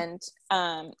 And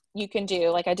you can do,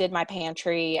 like, I did my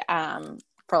pantry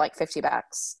for like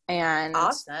 $50, and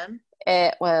awesome.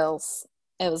 It was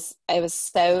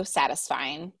so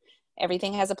satisfying.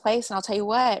 Everything has a place, and I'll tell you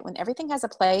what, when everything has a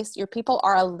place, your people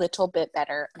are a little bit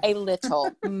better, a little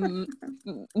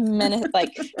minute,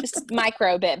 like just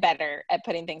micro bit better at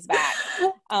putting things back.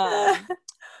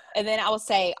 And then I will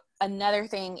say another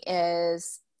thing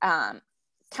is kind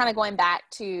of going back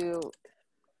to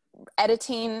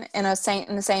editing in the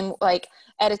same, like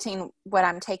editing what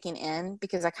I'm taking in,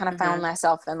 because I kind of found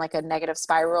myself in like a negative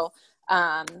spiral.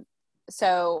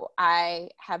 So I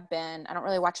don't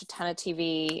really watch a ton of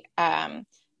TV,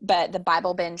 but the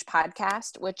Bible Binge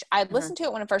podcast, which I listened to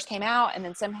it when it first came out, and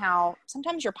then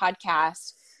sometimes your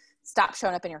podcast stops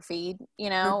showing up in your feed, you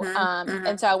know?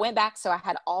 And so I went back, so I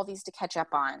had all these to catch up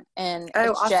on, and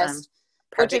it's awesome. Just,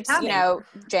 which it's, you know,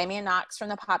 Jamie and Knox from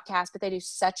the podcast, but they do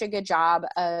such a good job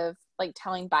of like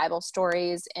telling Bible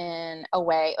stories in a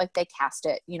way, like they cast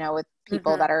it, you know, with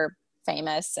people that are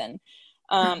famous, and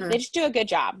they just do a good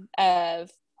job of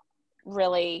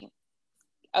really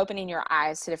opening your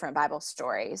eyes to different Bible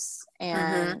stories.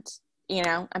 And, you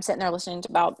know, I'm sitting there listening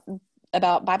to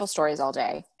about Bible stories all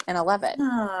day, and I love it.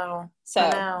 Oh,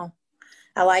 so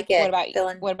I like it.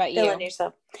 What about you? Feeling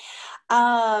yourself.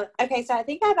 Okay. So I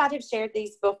think I might have shared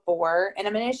these before, and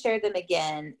I'm going to share them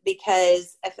again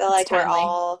because I feel like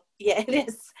it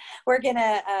is. We're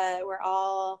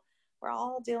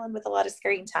all dealing with a lot of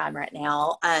screen time right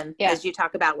now. As you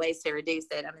talk about ways to reduce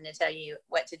it, I'm going to tell you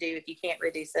what to do if you can't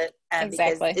reduce it,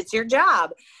 because it's your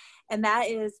job. And that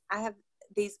is, I have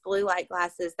these blue light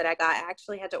glasses that I got. I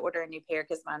actually had to order a new pair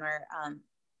because mine were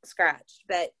scratched,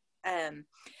 but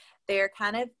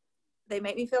they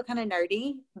make me feel kind of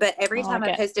nerdy. But every time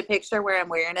I post a picture where I'm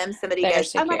wearing them, somebody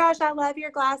goes, "Oh my gosh, I love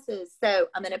your glasses." So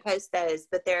I'm going to post those.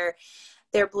 But they're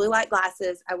blue light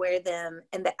glasses. I wear them,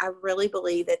 and I really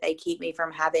believe that they keep me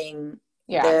from having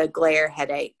the glare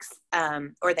headaches,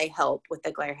 or they help with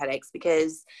the glare headaches,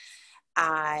 because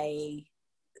I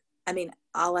mean,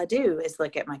 all I do is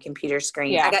look at my computer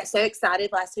screen. I got so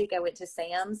excited last week. I went to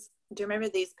Sam's. Do you remember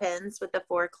these pens with the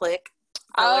 4-click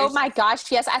colors? Oh my gosh.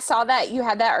 Yes. I saw that. You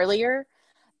had that earlier.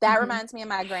 That reminds me of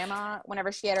my grandma,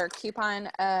 whenever she had her coupon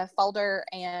folder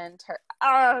and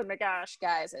oh my gosh,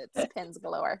 guys, it's pens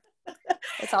galore.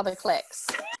 It's all the clicks.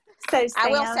 So I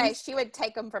will say she would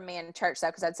take them from me in church, though,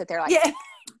 because I'd sit there like,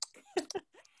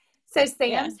 So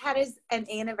Sam's had an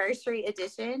anniversary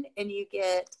edition, and you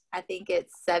get, I think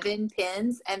it's 7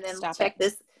 pens, and then check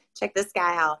this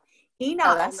guy out. He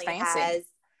not only has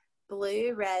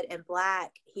blue, red, and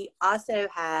black, he also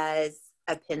has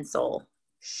a pencil.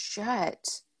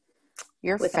 Shut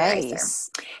your face.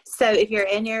 So if you're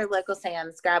in your local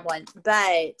Sam's, grab one.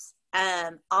 But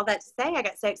all that to say, I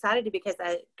got so excited because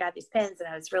I got these pens, and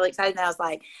I was really excited, and I was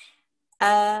like,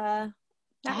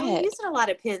 Not really using a lot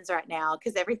of pens right now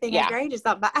because everything I grade is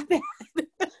on my iPad.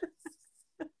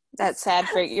 That's sad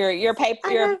for your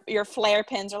paper. Your Flair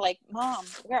pens are like, Mom,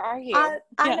 where are you?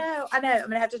 I know. I'm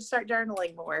gonna have to start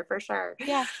journaling more for sure.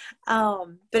 Yeah.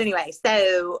 But anyway,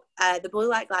 so the blue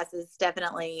light glasses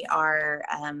definitely are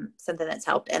something that's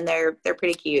helped, and they're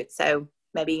pretty cute. So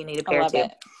maybe you need a pair too.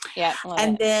 It. Yeah.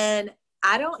 And then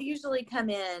I don't usually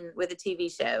come in with a TV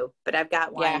show, but I've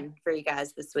got one for you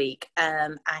guys this week. I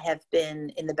have been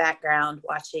in the background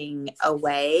watching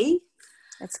Away.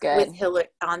 It's good. With Hillary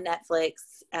on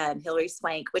Netflix, Hilary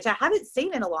Swank, which I haven't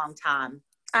seen in a long time.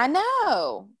 I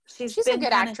know. She's a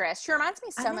good actress. She reminds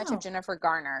me so much of Jennifer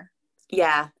Garner.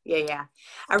 Yeah.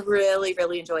 I really,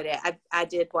 really enjoyed it. I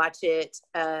did watch it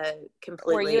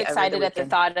completely. Were you excited at the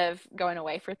thought of going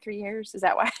away for 3 years? Is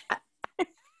that why?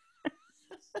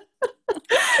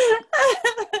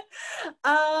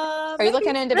 Are you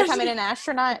looking into becoming an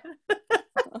astronaut?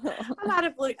 I might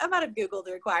have Googled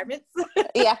the requirements.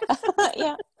 Yeah.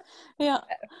 No,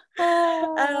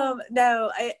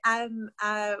 I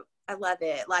love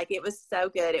it. Like, it was so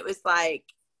good. It was like,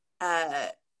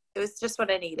 it was just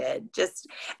what I needed.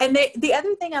 And the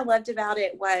other thing I loved about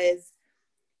it was,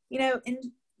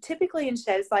 typically in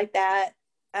shows like that,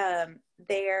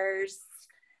 there's,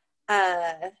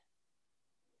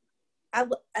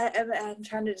 I'm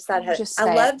trying to decide how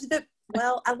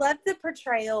I loved the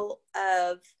portrayal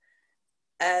of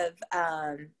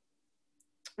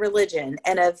religion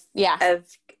and of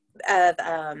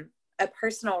a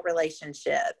personal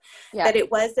relationship, but it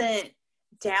wasn't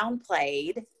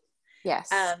downplayed. Yes.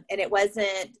 And it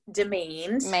wasn't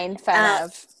demeaned. Made fun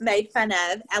of.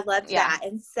 I loved that.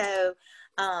 And so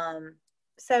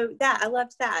I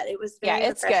loved that. It was very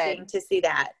refreshing to see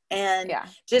that. And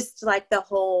just like the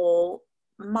whole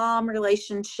mom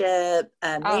relationship,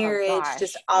 marriage,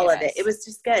 just all of it. It was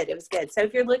just good. It was good. So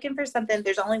if you're looking for something,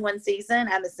 there's only one season,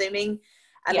 I'm assuming.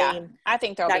 I mean, I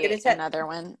think there'll be another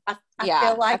one. I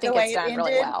feel like I think it's done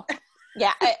really well.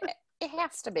 Yeah, it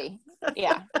has to be.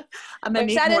 Yeah. That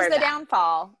is the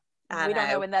downfall. We don't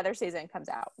know when the other season comes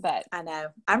out, but I know.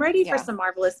 I'm ready for some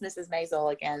Marvelous Mrs.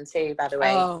 Maisel again too, by the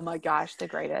way. Oh my gosh, the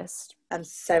greatest. I'm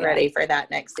so ready for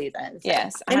that next season. So.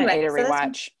 Yes. Anyway, I need to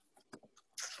rewatch.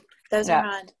 Those are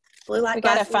mine. Blue light we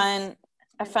glasses. Got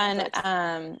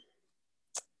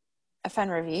a fun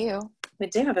review. We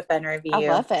do have a fun review. I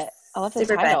love it. I love the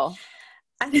title.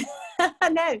 I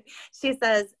know. She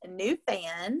says, new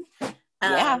fan.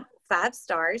 5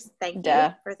 stars. Thank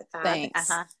you for the 5.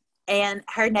 Thanks. And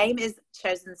her name is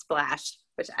Chosen Splash,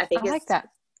 which I think is like that.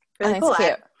 Really cool.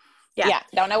 Cute. Yeah.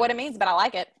 Don't know what it means, but I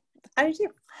like it. I do too.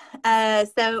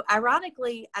 So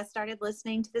ironically, I started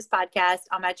listening to this podcast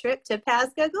on my trip to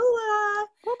Pascagoula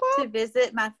to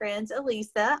visit my friend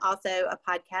Elisa, also a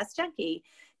podcast junkie.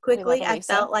 Quickly, I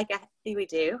felt like I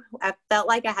felt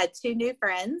like I had 2 new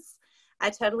friends. I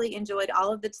totally enjoyed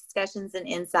all of the discussions and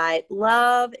insight.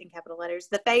 Love, in capital letters,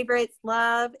 the favorites.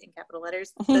 Love, in capital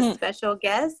letters, the special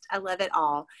guest. I love it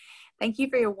all. Thank you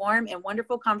for your warm and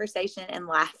wonderful conversation and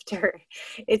laughter.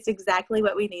 It's exactly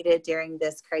what we needed during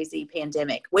this crazy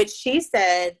pandemic, which she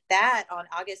said that on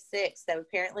August 6th. So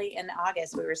apparently in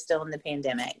August, we were still in the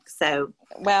pandemic. So,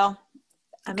 well,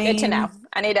 I mean, good to know.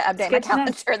 I need to update my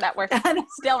calendar that we're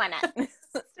still in it.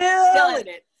 Still in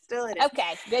it.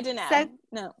 Okay, good to know. So,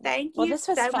 thank you this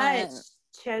was so fun. much,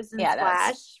 Chosen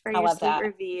Splash, for your sweet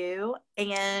review.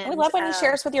 And we love when you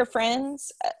share us with your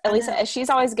friends. Elisa, she's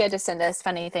always good to send us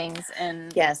funny things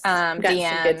and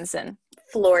DMs and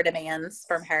Florida demands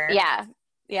from her. Yeah,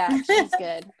 she's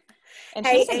good. And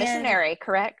she's a missionary,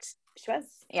 correct? She was.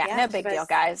 Yeah, no big deal,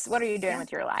 guys. What are you doing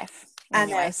with your life?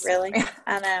 Anyways. I know, really.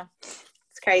 I know.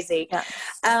 It's crazy.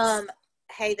 Yeah.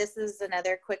 Hey, this is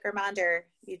another quick reminder.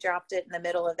 You dropped it in the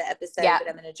middle of the episode, but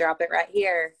I'm going to drop it right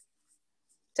here.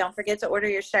 Don't forget to order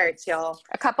your shirts, y'all.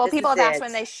 A couple of people have asked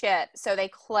when they ship. So they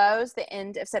close the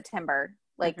end of September.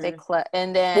 Like they close,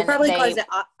 and then we'll probably close it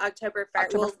October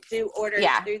 1st. We'll do orders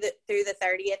through the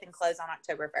 30th and close on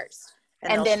October 1st.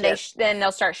 And then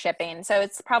they'll start shipping. So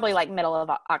it's probably like middle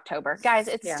of October. Guys,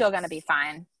 it's still going to be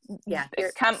fine. Yeah.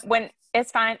 When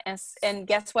it's fine. And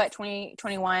guess what?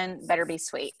 2021 better be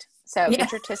sweet. So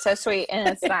get your so sweet and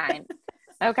it's fine.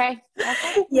 Okay.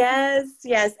 Yes.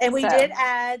 And we did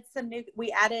add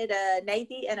we added a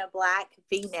navy and a black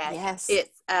V-neck. Yes.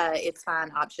 It's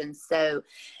fine options. So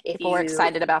if people are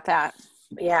excited about that.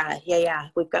 Yeah.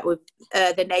 We've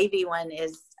the navy one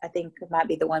is, I think, might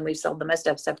be the one we've sold the most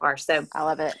of so far. So I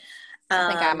love it. I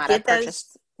think I might have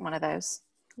purchased one of those.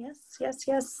 Yes.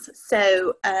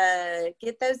 So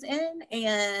get those in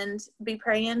and be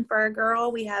praying for our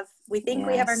girl. We think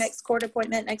we have our next court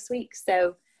appointment next week.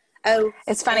 So Oh,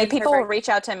 It's funny. and her People will birthday. reach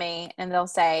out to me and they'll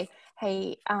say,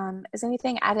 "Hey, is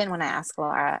anything?" I didn't want to ask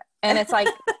Laura, and it's like,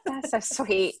 that's so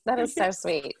sweet. That is so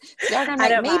sweet. So y'all gonna I make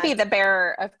don't me be mind. the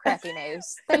bearer of crappy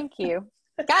news. Thank you,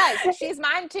 guys. She's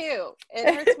mine too.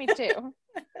 It hurts me too.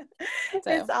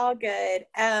 So It's all good.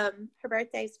 Her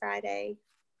birthday's Friday.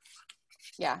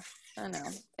 yeah, I know.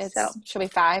 So She'll be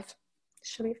 5.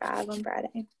 she'll be 5 on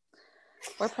Friday.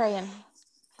 We're praying.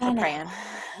 I We're know. praying.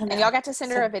 I know. And y'all got to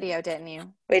send her So a video, didn't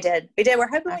you? we did. We're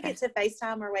hoping we Okay. get to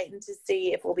FaceTime. We're waiting to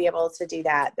see if we'll be able to do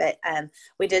that. But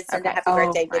we did send a Okay. happy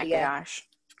birthday Oh my video. gosh.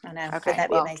 I know. Okay. Would that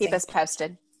be Well, amazing? keep us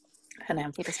posted. I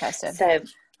know. Keep us posted. So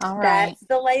All right. that's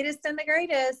the latest and the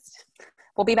greatest.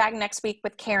 We'll be back next week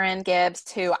with Karen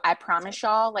Gibbs, who I promise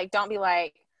y'all, like, don't be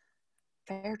like,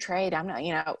 fair trade. I'm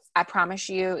not, I promise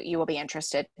you will be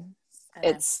interested.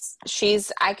 I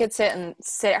could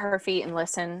sit at her feet and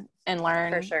listen and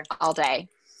learn For sure. all day.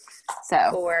 So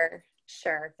For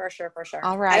sure.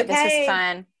 All right. Okay. This was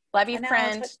fun. Love you,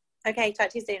 friend. Okay. Talk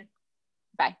to you soon.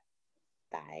 Bye.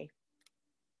 Bye.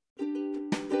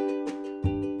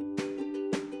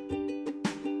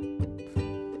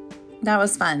 That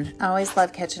was fun. I always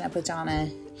love catching up with Donna,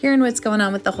 hearing what's going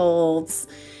on with the holds,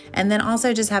 and then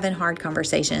also just having hard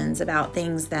conversations about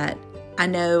things that I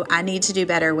know I need to do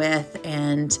better with,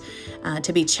 and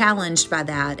to be challenged by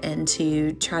that, and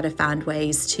to try to find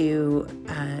ways to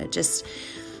just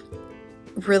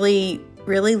really,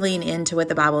 really lean into what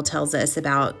the Bible tells us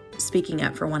about speaking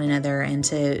up for one another, and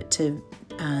to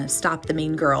stop the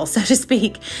mean girl, so to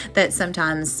speak, that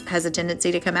sometimes has a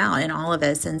tendency to come out in all of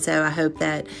us. And so I hope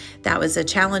that was a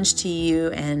challenge to you,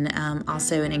 and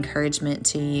also an encouragement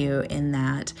to you in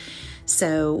that.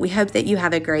 So we hope that you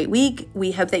have a great week.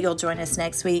 We hope that you'll join us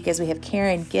next week as we have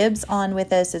Karen Gibbs on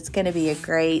with us. It's going to be a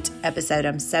great episode.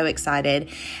 I'm so excited.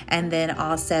 And then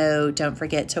also don't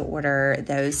forget to order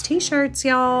those t-shirts,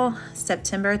 y'all.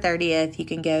 September 30th. You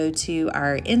can go to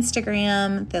our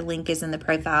Instagram. The link is in the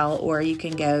profile, or you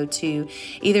can go to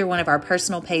either one of our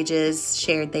personal pages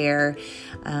shared there,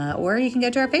 or you can go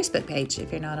to our Facebook page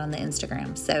if you're not on the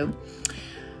Instagram. So,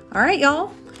 all right,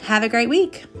 y'all. Have a great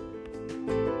week.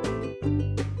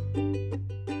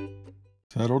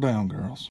 Settle down, girls.